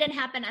that didn't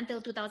happen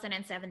until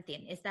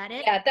 2017. Is that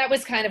it? Yeah, that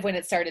was kind of when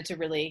it started to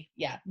really,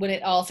 when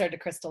it all started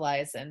to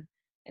crystallize and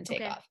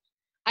take off.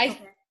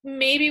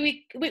 Maybe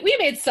we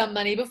made some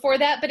money before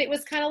that, but it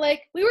was kind of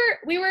like we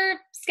were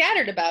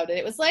scattered about it.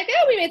 It was like,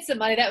 we made some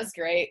money. That was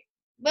great.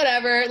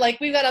 Whatever. Like,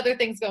 we've got other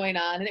things going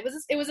on. And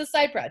it was a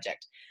side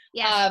project.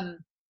 Yeah.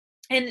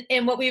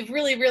 And what we've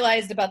really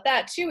realized about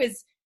that too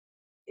is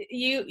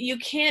you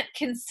can't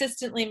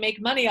consistently make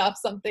money off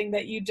something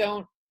that you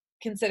don't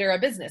consider a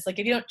business. Like,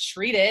 if you don't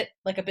treat it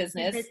like a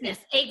business,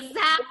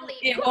 exactly,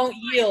 it won't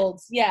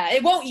yield. Yeah,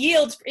 it won't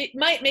yield. It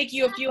might make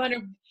you a few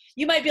hundred.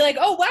 You might be like,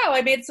 oh wow,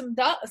 I made some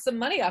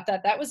money off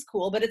that. That was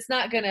cool, but it's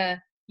not gonna.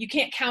 You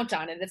can't count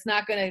on it. It's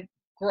not gonna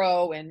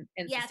grow and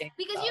sustain.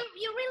 Because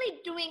you're really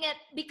doing it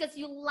because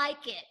you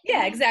like it.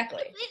 Yeah,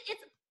 exactly.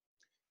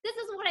 This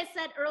is what I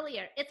said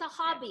earlier. It's a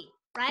hobby.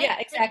 Right? Yeah,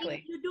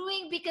 exactly. You're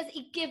doing because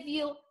it gives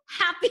you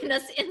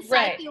happiness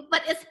inside you,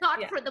 but it's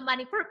not for the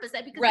money purpose,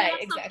 because you have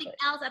something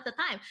else at the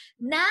time.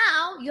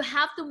 Now you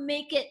have to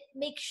make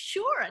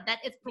sure that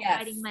it's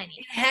providing money.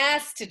 It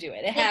has to do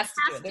it. It has to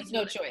do it. There's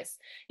no choice.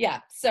 Yeah.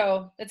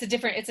 So it's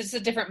just a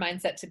different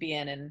mindset to be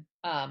in.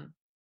 And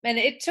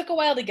it took a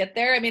while to get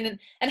there. I mean,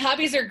 and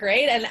hobbies are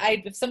great. And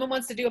if someone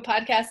wants to do a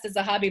podcast as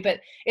a hobby,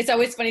 but it's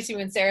always funny to me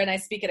when Sarah and I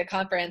speak at a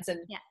conference and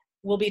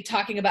we'll be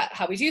talking about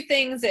how we do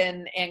things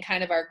and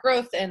kind of our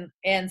growth.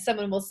 And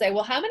someone will say,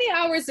 well, how many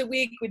hours a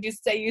week would you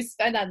say you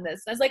spend on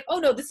this? And I was like, oh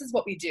no, this is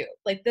what we do.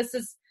 Like, this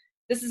is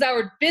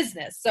our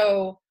business.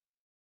 So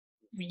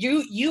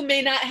you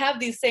may not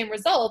have these same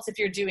results if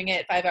you're doing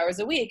it 5 hours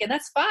a week. And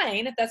that's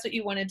fine if that's what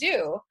you want to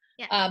do.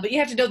 Yeah. But you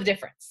have to know the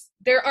difference.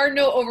 There are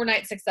no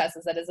overnight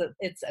successes.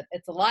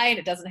 It's a lie, and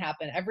it doesn't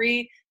happen.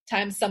 Every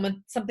time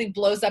something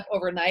blows up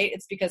overnight,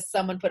 it's because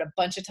someone put a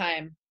bunch of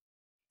time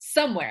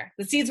somewhere.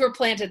 The seeds were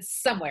planted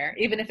somewhere,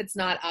 even if it's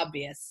not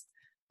obvious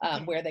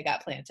where they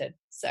got planted.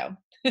 So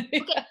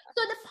okay.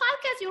 So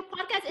your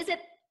podcast, is it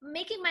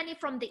making money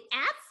from the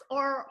ads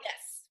or?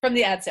 Yes, from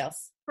the ad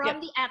sales. From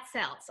the ad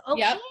sales. Okay.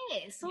 Yep.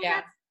 So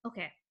that's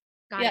okay.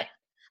 Got it.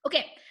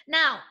 Okay.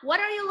 Now, what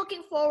are you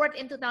looking forward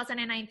in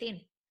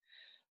 2019?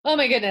 Oh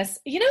my goodness.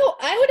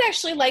 I would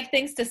actually like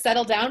things to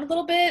settle down a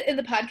little bit in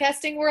the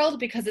podcasting world,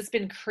 because it's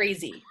been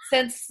crazy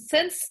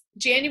since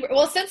January.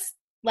 Well, since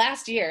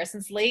last year,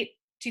 since late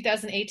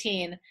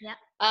 2018. Yeah.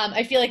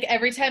 I feel like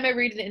every time I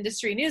read an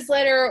industry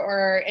newsletter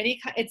or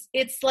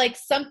it's like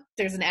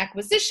there's an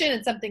acquisition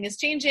and something is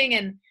changing,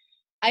 and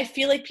I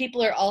feel like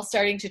people are all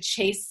starting to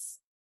chase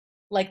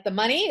like the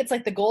money. It's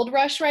like the gold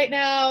rush right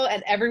now,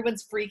 and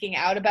everyone's freaking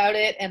out about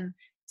it. And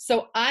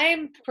so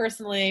I'm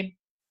personally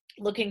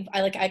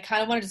I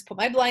kind of want to just put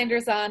my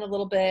blinders on a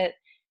little bit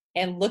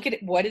and look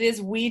at what it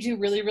is we do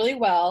really, really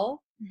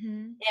well.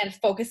 And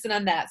focusing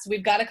on that. So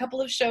we've got a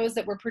couple of shows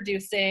that we're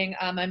producing.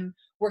 I'm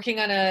working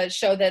on a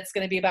show that's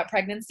going to be about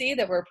pregnancy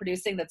that we're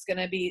producing, that's going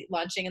to be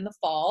launching in the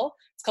fall.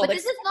 It's called. But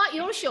this is not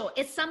your show.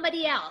 It's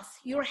somebody else.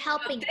 You're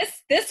helping.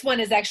 This one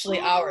is actually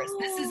ours.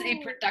 This is a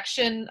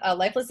production, a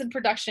Life Listen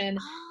production,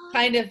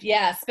 kind of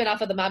spin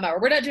off of the Mom Hour.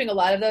 We're not doing a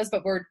lot of those,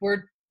 but we're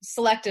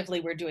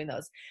selectively we're doing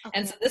those. Okay.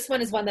 And so this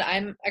one is one that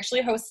I'm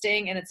actually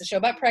hosting, and it's a show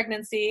about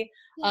pregnancy.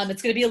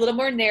 It's going to be a little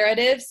more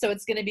narrative, so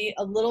it's going to be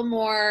a little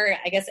more,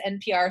 I guess,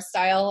 NPR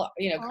style,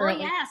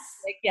 currently.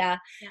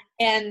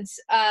 And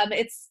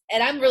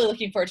and I'm really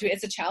looking forward to it.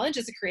 It's a challenge.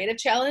 It's a creative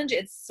challenge.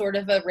 It's sort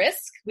of a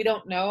risk. We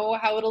don't know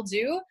how it'll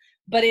do,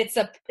 but it's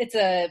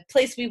a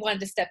place we wanted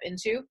to step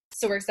into.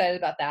 So we're excited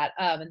about that.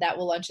 And that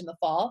will launch in the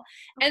fall.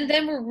 And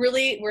then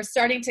we're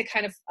starting to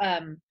kind of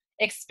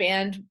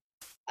expand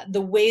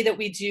the way that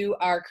we do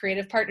our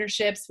creative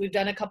partnerships. We've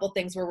done a couple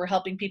things where we're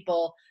helping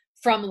people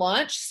from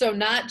launch. So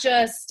not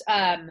just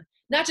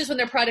when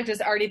their product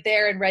is already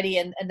there and ready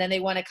and then they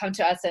want to come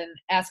to us and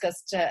ask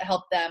us to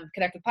help them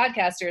connect with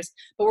podcasters,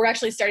 but we're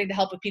actually starting to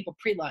help with people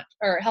pre-launch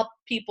or help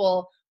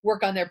people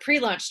work on their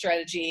pre-launch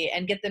strategy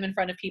and get them in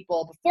front of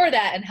people before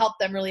that and help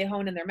them really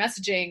hone in their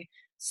messaging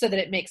so that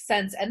it makes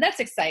sense. And that's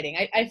exciting.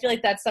 I feel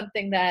like that's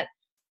something that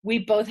we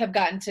both have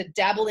gotten to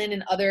dabble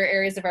in other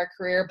areas of our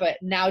career, but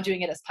now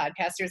doing it as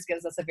podcasters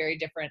gives us a very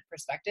different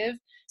perspective.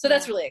 So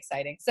that's really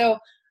exciting. So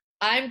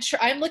I'm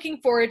looking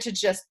forward to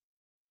just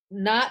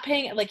not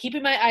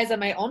keeping my eyes on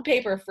my own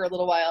paper for a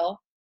little while,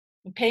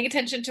 paying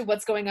attention to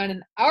what's going on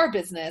in our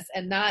business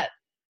and not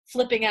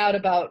flipping out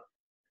about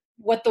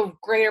what the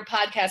greater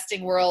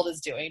podcasting world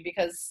is doing,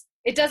 because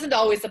it doesn't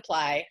always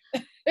apply,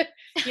 and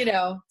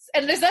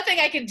there's nothing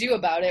I can do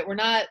about it.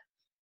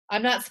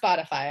 I'm not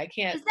Spotify. I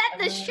can't. Is that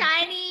the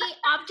shiny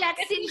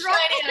object syndrome?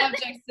 Shiny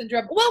object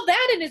syndrome. Well,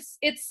 that and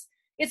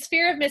it's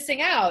fear of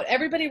missing out.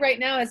 Everybody right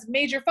now has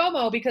major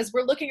FOMO because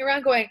we're looking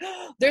around going,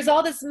 oh, there's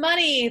all this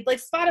money. Like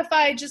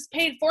Spotify just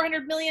paid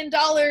 $400 million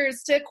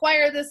to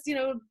acquire this,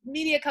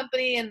 media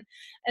company and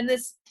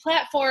this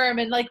platform.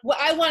 And like, well,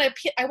 I want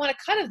a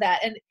cut of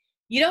that. And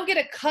you don't get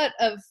a cut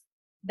of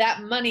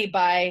that money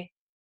by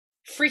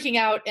freaking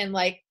out and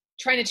like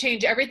trying to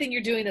change everything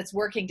you're doing that's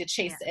working to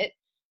chase it.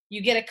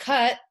 You get a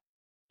cut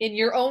in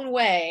your own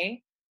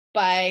way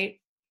by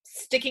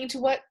sticking to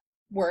what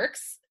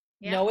works,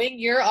 knowing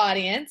your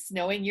audience,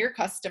 knowing your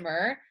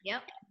customer,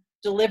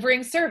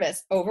 delivering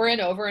service over and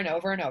over and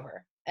over and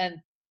over. And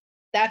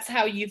that's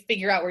how you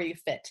figure out where you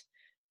fit.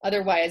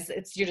 Otherwise,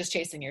 you're just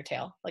chasing your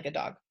tail like a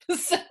dog.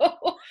 So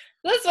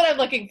that's what I'm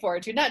looking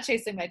forward to, not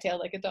chasing my tail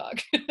like a dog.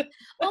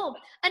 Oh,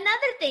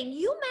 another thing,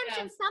 you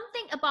mentioned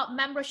something about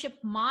membership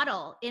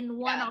model in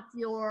one of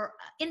your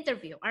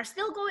interview. Are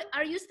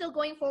you still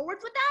going forward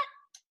with that?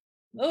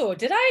 Oh,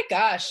 did I?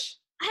 Gosh.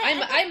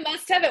 I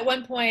must have at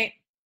one point,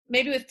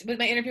 maybe with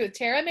my interview with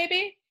Tara,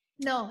 maybe?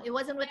 No, it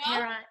wasn't with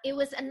Tara. It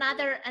was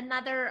another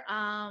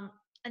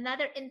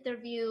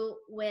interview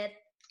with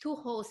two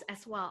hosts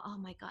as well. Oh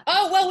my God.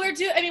 Oh, well,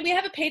 we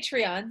have a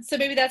Patreon. So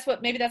maybe that's what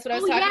I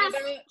was talking about.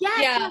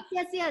 Yes.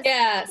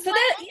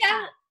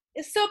 Yeah.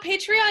 So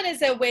Patreon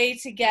is a way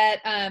to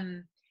get,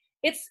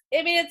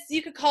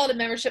 you could call it a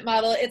membership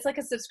model. It's like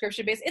a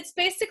subscription base. It's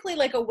basically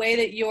like a way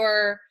that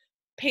your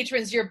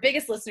patrons, your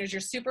biggest listeners,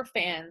 your super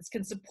fans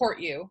can support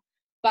you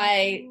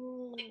by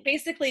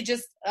basically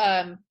just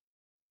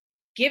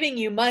giving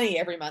you money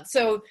every month.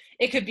 So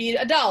it could be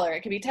 $1,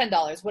 it could be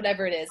 $10,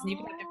 whatever it is. And you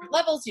can have different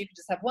levels. You can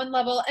just have one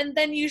level. And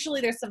then usually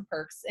there's some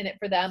perks in it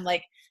for them.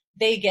 Like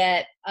they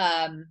get,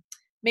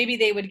 maybe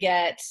they would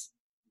get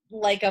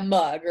like a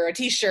mug or a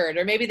t-shirt,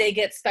 or maybe they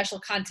get special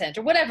content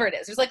or whatever it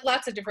is. There's like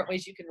lots of different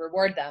ways you can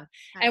reward them.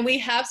 Right. And we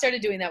have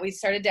started doing that. We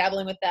started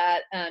dabbling with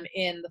that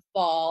in the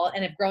fall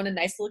and have grown a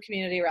nice little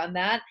community around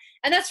that.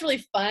 And that's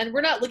really fun.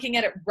 We're not looking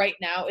at it right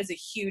now as a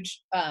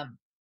huge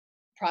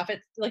profit.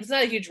 Like it's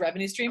not a huge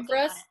revenue stream for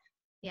us,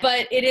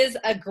 but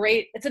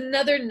it's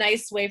another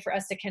nice way for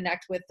us to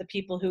connect with the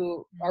people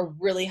who are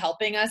really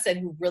helping us and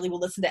who really will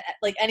listen to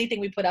like anything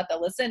we put out,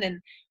 they'll listen. And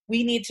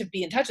we need to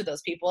be in touch with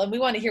those people and we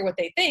want to hear what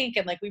they think.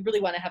 And like, we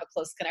really want to have a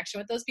close connection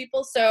with those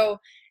people. So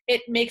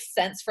it makes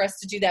sense for us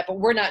to do that, but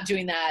we're not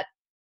doing that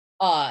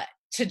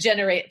to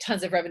generate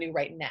tons of revenue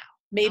right now.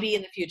 Maybe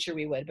in the future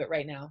we would, but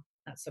right now,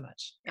 not so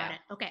much. Got it.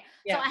 Okay.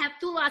 So I have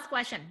two last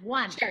questions.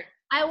 One, sure.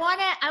 I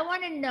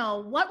want to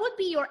know, what would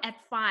be your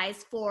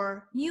advice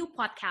for new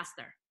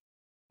podcaster?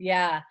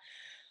 Yeah.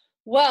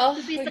 Well,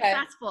 to be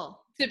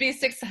successful. To be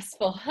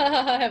successful.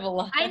 I have a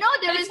lot. I know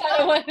there is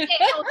no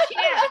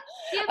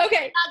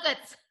okay.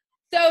 Nuggets.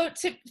 So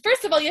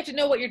first of all, you have to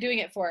know what you're doing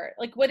it for.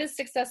 Like, what is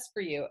success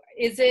for you?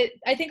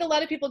 I think a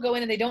lot of people go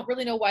in and they don't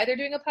really know why they're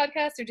doing a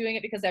podcast. They're doing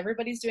it because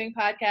everybody's doing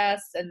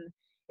podcasts and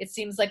it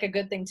seems like a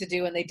good thing to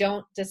do. And they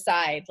don't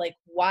decide, like,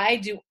 why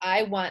do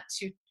I want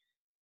to,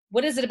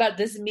 what is it about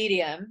this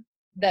medium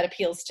that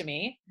appeals to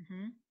me?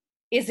 Mm-hmm.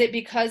 Is it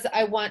because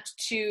I want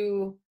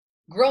to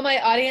grow my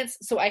audience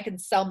so I can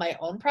sell my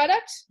own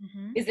product?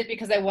 Mm-hmm. Is it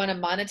because I want to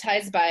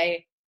monetize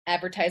by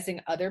advertising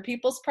other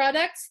people's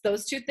products?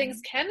 Those two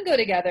things can go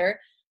together,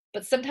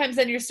 but sometimes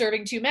then you're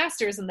serving two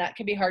masters and that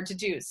can be hard to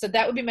do. So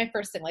that would be my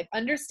first thing. Like,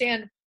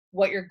 understand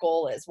what your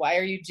goal is. Why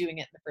are you doing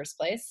it in the first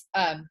place?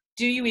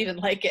 Do you even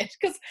like it?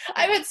 Because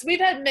we've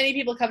had many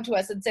people come to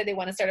us and say they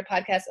want to start a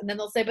podcast, and then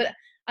they'll say, but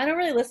I don't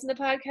really listen to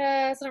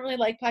podcasts. I don't really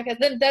like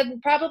podcasts. Then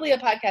probably a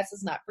podcast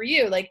is not for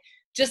you. Like,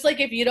 just like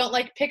if you don't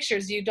like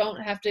pictures, you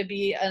don't have to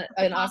be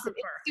an awesome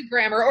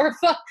Instagrammer or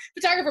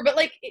photographer, but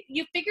like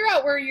you figure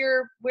out where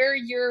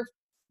your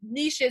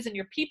niche is and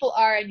your people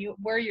are and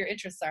where your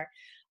interests are.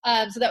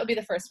 So that would be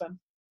the first one.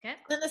 Okay.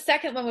 Then the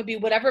second one would be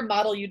whatever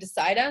model you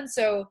decide on.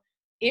 So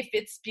if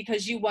it's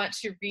because you want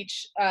to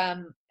reach,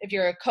 if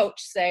you're a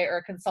coach, say, or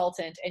a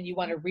consultant, and you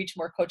want to reach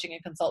more coaching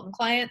and consultant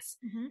clients,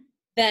 mm-hmm.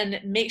 then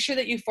make sure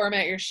that you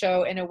format your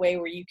show in a way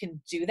where you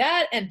can do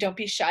that and don't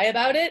be shy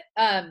about it.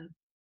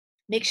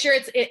 Make sure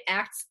it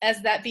acts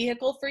as that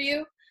vehicle for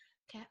you.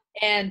 Okay.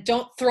 And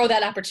don't throw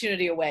that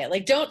opportunity away.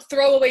 Like, don't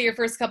throw away your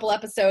first couple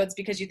episodes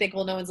because you think,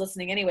 well, no one's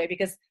listening anyway,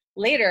 because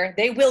later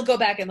they will go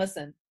back and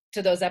listen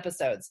to those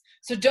episodes.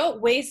 So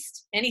don't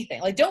waste anything.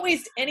 Like, don't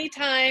waste any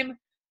time.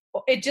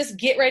 It just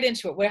get right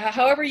into it.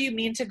 However you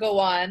mean to go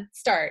on,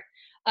 start.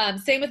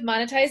 Same with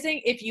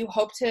monetizing. If you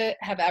hope to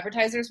have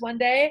advertisers one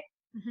day,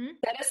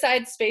 set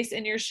aside space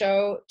in your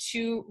show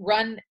to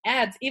run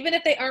ads. Even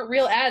if they aren't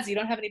real ads, you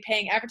don't have any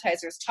paying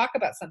advertisers. Talk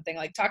about something,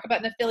 like talk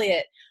about an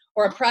affiliate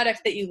or a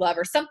product that you love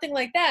or something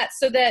like that,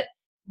 so that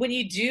when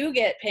you do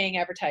get paying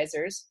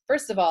advertisers,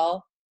 first of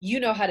all, you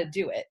know how to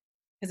do it,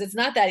 because it's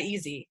not that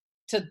easy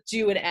to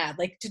do an ad.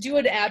 Like, to do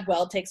an ad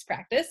well takes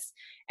practice,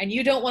 and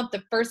you don't want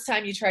the first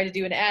time you try to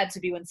do an ad to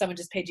be when someone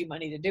just paid you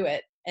money to do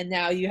it, and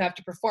now you have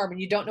to perform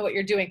and you don't know what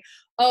you're doing.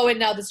 Oh, and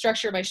now the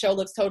structure of my show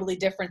looks totally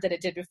different than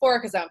it did before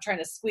because I'm trying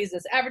to squeeze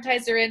this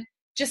advertiser in.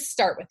 Just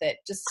start with it.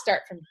 Just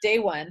start from day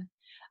one.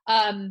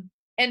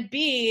 And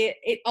B,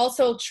 it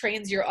also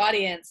trains your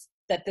audience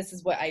that this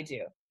is what I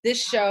do.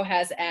 This show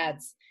has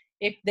ads.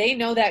 If they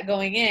know that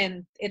going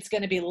in, it's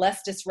going to be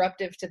less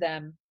disruptive to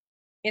them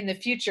in the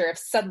future. If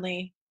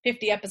suddenly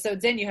 50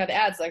 episodes in, you have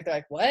ads, like, they're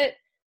like, what?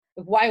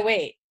 Why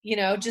wait?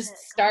 Just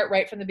start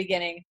right from the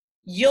beginning.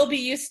 You'll be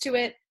used to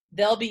it.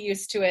 They'll be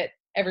used to it.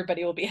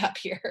 Everybody will be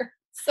happier.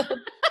 So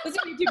those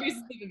are my 2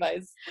 pieces of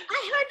advice.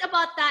 I heard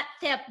about that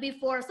tip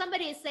before.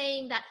 Somebody is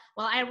saying that,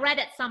 well, I read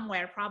it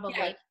somewhere probably.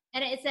 Yeah.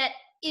 And it said,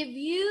 if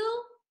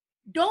you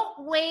don't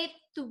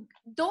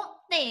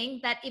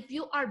think that if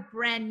you are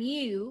brand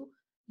new,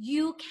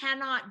 you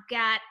cannot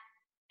get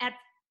at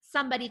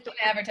somebody to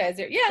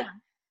advertiser. Yeah.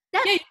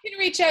 Yeah, you can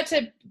reach out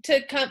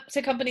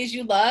to companies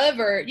you love,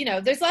 or,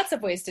 there's lots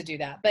of ways to do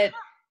that. But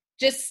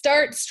just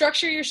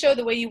structure your show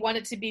the way you want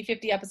it to be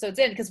 50 episodes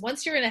in, because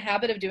once you're in a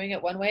habit of doing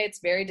it one way, it's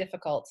very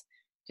difficult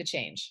to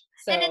change.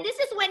 So, and then this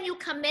is when you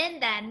come in,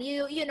 then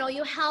you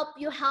help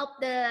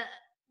the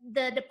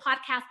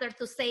podcaster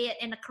to say it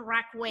in a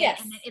correct way.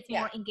 Yes. And then it's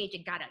more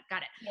engaging. Got it.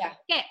 Yeah.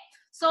 Okay.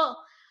 So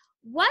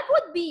what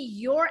would be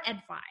your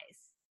advice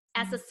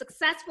as a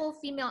successful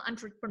female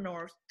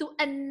entrepreneur to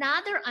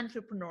another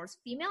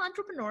female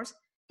entrepreneurs,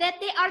 that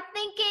they are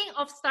thinking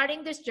of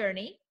starting this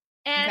journey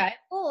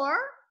or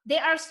they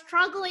are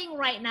struggling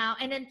right now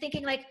and then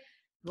thinking like,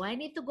 do I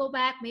need to go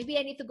back? Maybe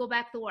I need to go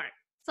back to work.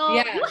 So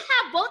you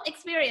have both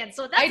experience.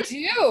 So I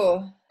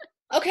do.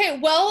 Okay.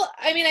 Well,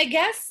 I mean, I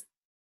guess,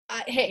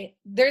 hey,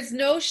 there's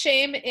no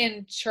shame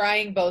in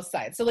trying both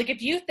sides. So like,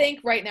 if you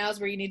think right now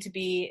is where you need to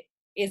be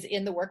is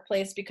in the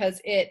workplace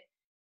because it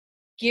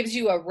gives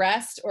you a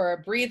rest or a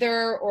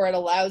breather, or it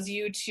allows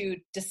you to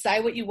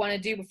decide what you want to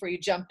do before you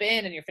jump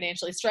in and you're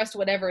financially stressed,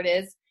 whatever it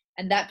is,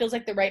 and that feels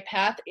like the right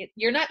path,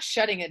 you're not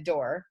shutting a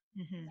door.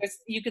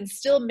 You can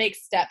still make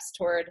steps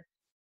toward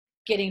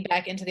getting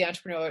back into the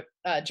entrepreneur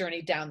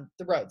journey down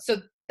the road.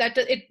 So that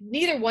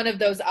neither one of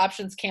those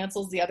options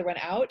cancels the other one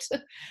out.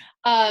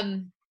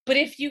 But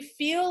if you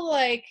feel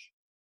like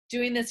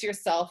doing this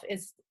yourself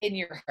is in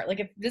your heart, like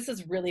if this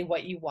is really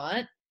what you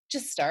want,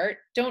 just start.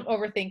 Don't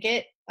overthink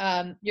it.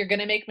 You're going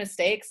to make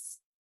mistakes.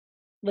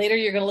 Later,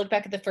 you're going to look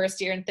back at the first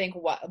year and think,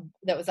 "What?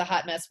 That was a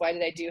hot mess. Why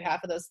did I do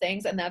half of those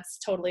things?" And that's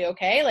totally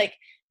okay. Like,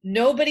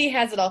 nobody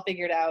has it all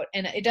figured out.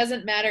 And it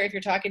doesn't matter if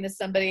you're talking to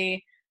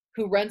somebody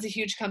who runs a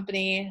huge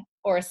company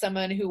or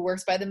someone who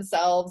works by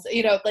themselves.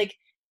 Like,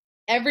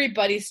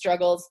 everybody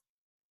struggles.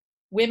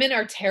 Women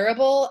are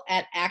terrible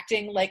at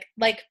acting like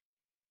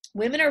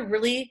women are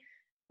really,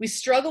 we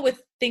struggle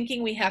with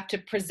thinking we have to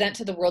present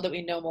to the world that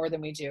we know more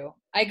than we do.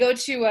 I go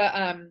to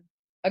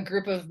a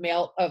group of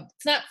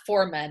it's not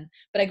for men,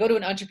 but I go to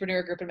an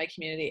entrepreneur group in my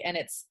community, and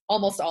it's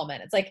almost all men.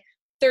 It's like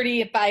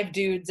 35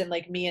 dudes and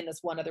like me and this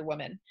one other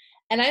woman.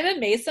 And I'm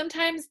amazed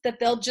sometimes that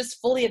they'll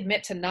just fully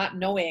admit to not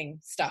knowing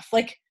stuff.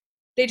 Like,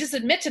 they just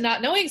admit to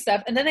not knowing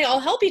stuff, and then they all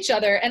help each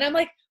other. And I'm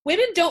like, we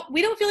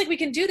don't feel like we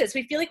can do this.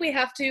 We feel like we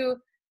have to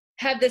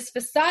have this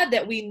facade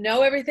that we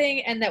know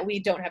everything and that we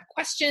don't have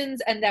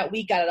questions and that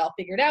we got it all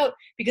figured out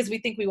because we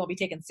think we won't be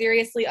taken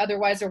seriously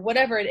otherwise, or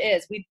whatever it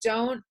is. We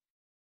don't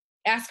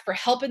ask for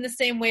help in the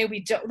same way.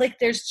 We don't, like,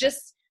 there's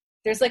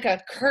like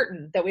a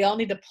curtain that we all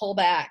need to pull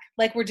back,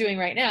 like we're doing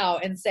right now,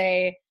 and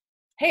say,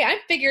 hey, I'm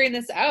figuring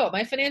this out.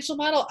 My financial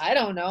model, I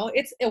don't know.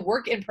 It's a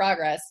work in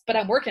progress, but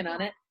I'm working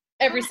on it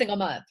every single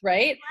month.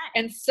 Right.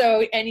 And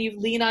you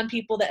lean on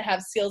people that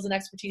have skills and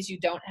expertise you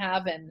don't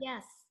have.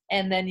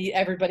 And then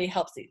everybody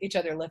helps each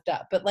other lift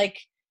up. But like,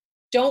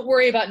 don't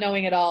worry about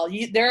knowing it all.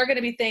 There are going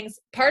to be things.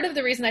 Part of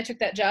the reason I took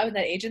that job in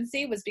that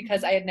agency was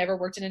because I had never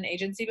worked in an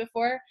agency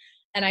before.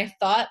 And I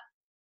thought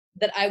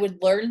that I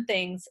would learn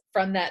things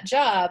from that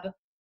job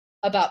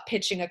about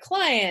pitching a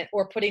client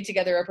or putting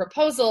together a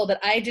proposal that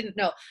I didn't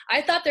know.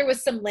 I thought there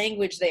was some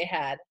language they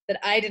had that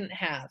I didn't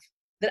have,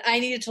 that I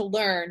needed to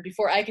learn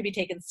before I could be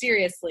taken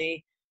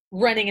seriously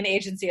running an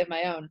agency of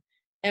my own.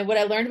 And what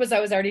I learned was I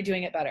was already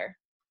doing it better.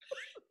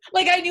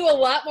 Like, I knew a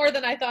lot more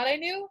than I thought I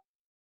knew.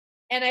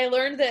 And I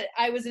learned that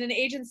I was in an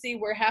agency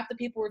where half the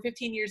people were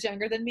 15 years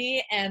younger than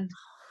me, and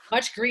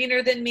much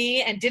greener than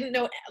me and didn't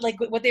know like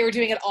what they were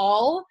doing at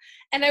all.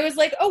 And I was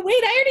like, oh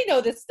wait, I already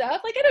know this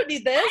stuff. Like, I don't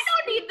need this.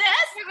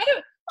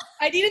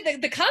 I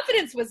needed the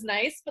confidence was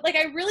nice, but like,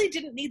 I really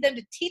didn't need them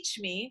to teach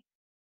me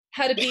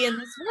how to be in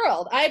this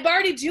world. I'm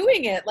already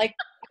doing it. Like,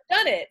 I've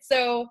done it.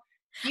 So,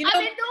 you know, I've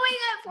been doing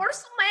it for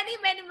so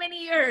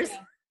many years.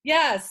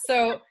 Yeah.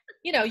 So,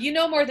 you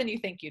know more than you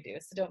think you do.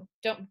 So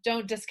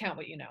don't discount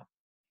what you know.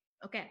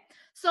 Okay.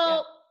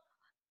 So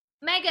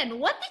Megan,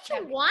 what did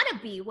you want to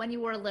be when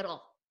you were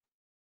little?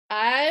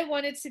 I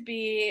wanted to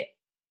be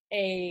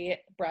a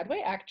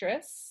Broadway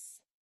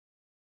actress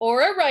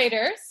or a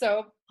writer.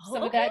 So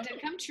some of that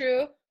did come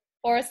true,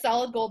 or a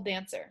Solid Gold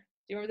dancer.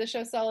 Do you remember the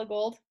show Solid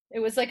Gold? It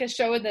was like a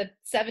show in the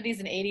 70s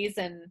and 80s,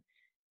 and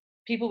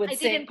people would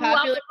sing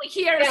popular.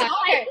 Here, yeah,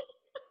 okay.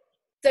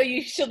 So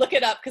you should look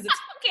it up because it's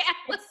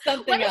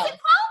something else. What is it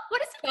called?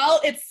 What is it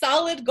called? It's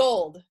Solid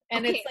Gold,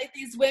 and it's like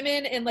these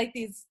women in like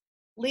these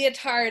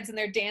leotards, and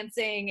they're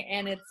dancing,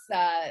 and it's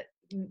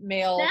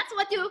male. That's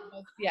what you.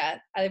 Yeah,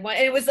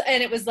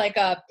 it was like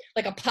a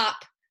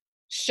pop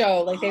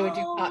show, like they would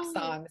do pop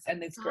songs,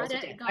 and these girls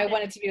would dance. I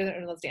wanted to be one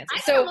of those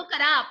dancers. I gotta look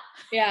it up.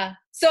 Yeah,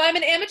 so I'm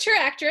an amateur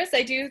actress.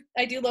 I do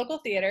local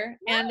theater,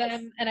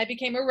 nice. and I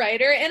became a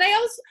writer, and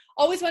I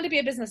always wanted to be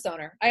a business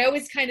owner. I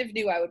always kind of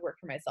knew I would work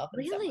for myself.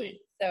 In some way.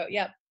 So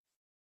yeah.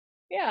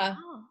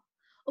 Oh.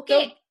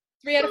 Okay. So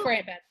 3 out of 4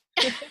 ain't bad.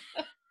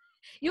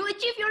 You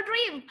achieved your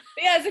dream.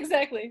 Yes,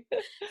 exactly.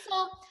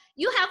 So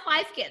you have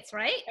 5 kids,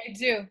 right? I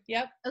do.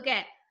 Yep.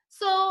 Okay.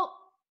 So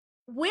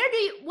what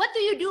do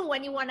you do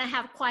when you want to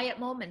have quiet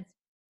moments?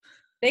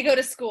 They go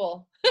to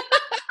school. That's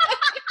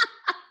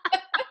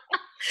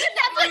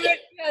what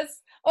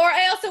yes. Or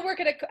I also work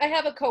I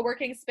have a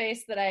co-working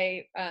space that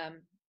I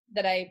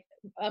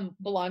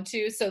belong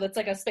to. So that's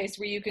like a space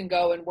where you can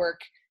go and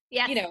work,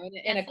 in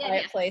a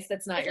quiet place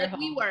that's not your home.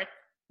 We work.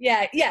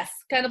 Yeah. Yes.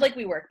 Kind of like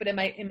we work, but in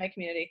my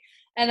community.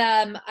 And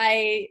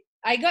I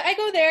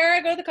go there,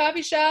 I go to the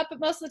coffee shop, but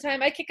most of the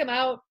time I kick them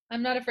out.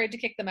 I'm not afraid to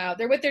kick them out.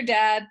 They're with their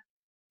dad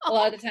a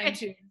lot of the time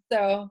too.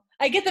 So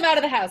I get them out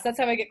of the house. That's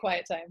how I get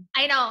quiet time.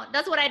 I know.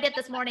 That's what I did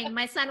this morning.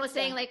 My son was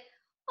saying like,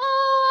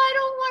 I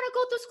don't want to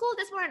go to school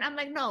this morning. I'm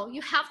like, no,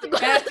 you have to go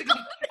to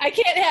school. I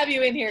can't have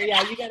you in here.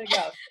 Yeah, you got to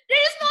go.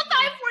 There is no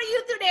time for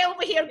you today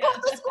over here. Go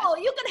to school.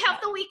 You can have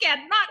the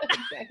weekend. Not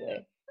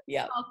exactly.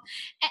 Yeah.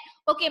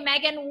 Okay,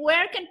 Megan,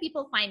 where can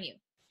people find you?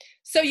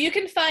 So you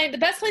can find, the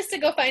best place to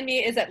go find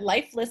me is at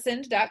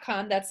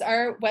lifelistened.com. That's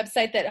our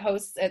website that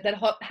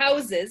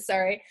houses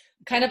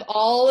kind of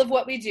all of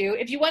what we do.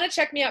 If you want to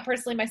check me out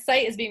personally, my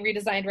site is being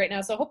redesigned right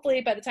now. So hopefully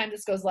by the time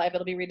this goes live,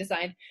 it'll be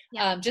redesigned.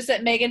 Yeah. Just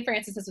at Megan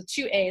Francis with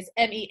 2 A's,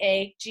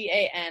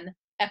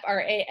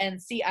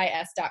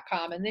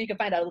 MEAGANFRANCIS.com. And then you can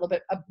find out a little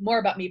bit more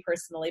about me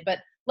personally, but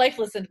Life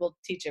Listened will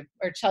teach you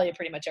or tell you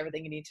pretty much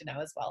everything you need to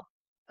know as well.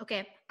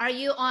 Okay. Are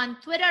you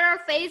on Twitter,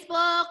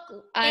 Facebook?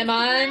 I'm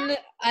on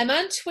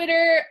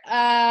Twitter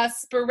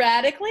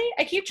sporadically.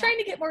 I keep trying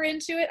to get more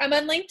into it. I'm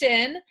on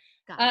LinkedIn.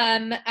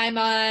 I am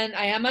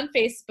on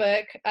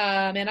Facebook,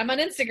 and I'm on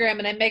Instagram,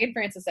 and I'm Megan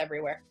Francis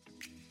everywhere.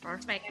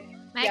 Perfect.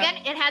 Megan,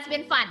 It has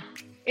been fun.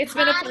 It's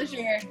been a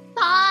pleasure.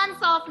 Tons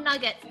of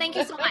nuggets. Thank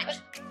you so much.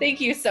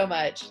 Thank you so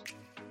much.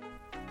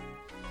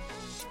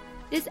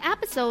 This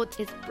episode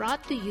is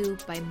brought to you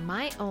by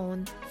my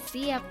own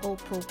CFO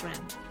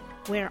program,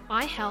 where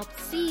I help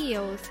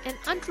CEOs and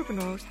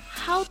entrepreneurs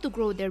how to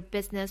grow their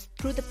business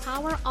through the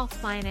power of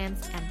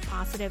finance and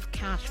positive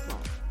cash flow.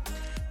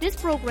 This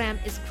program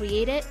is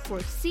created for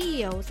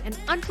CEOs and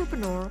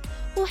entrepreneurs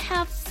who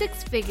have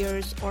 6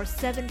 figures or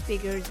 7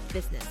 figures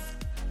business.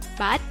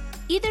 But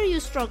either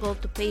you struggle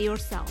to pay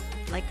yourself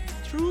like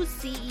a true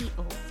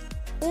CEO,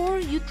 or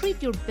you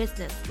treat your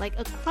business like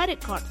a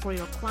credit card for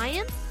your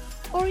clients,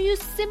 or you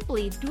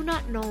simply do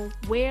not know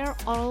where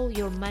all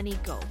your money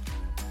goes.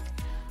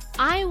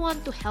 I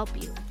want to help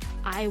you.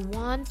 I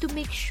want to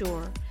make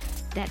sure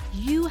that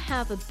you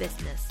have a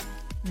business,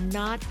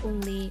 not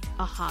only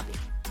a hobby.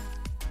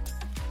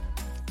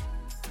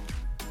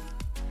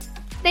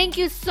 Thank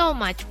you so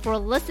much for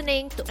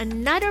listening to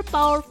another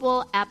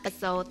powerful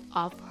episode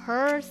of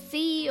Her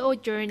CEO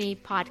Journey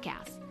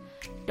podcast.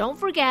 Don't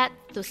forget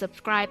to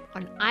subscribe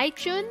on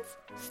iTunes,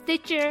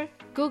 Stitcher,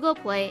 Google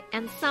Play,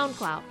 and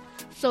SoundCloud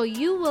so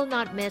you will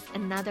not miss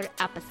another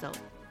episode.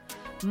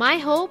 My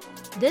hope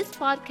this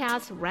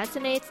podcast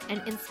resonates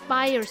and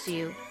inspires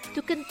you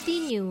to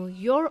continue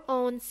your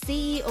own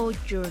CEO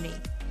journey.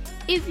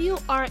 If you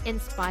are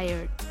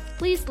inspired,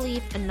 please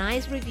leave a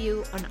nice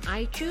review on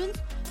iTunes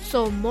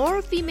so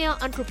more female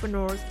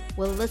entrepreneurs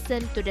will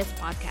listen to this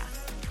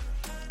podcast.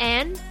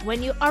 And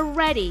when you are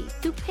ready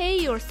to pay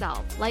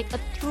yourself like a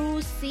true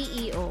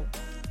CEO,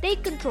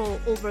 take control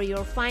over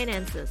your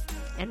finances,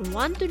 and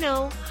want to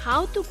know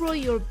how to grow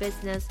your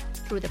business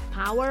through the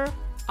power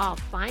of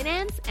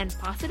finance and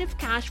positive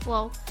cash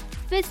flow,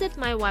 visit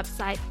my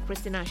website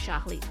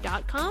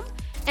christinashahli.com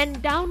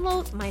and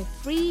download my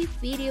free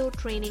video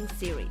training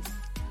series.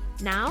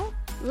 Now,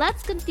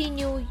 let's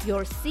continue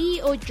your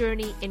CEO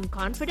journey in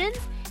confidence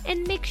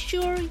and make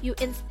sure you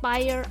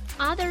inspire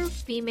other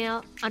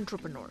female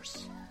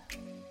entrepreneurs.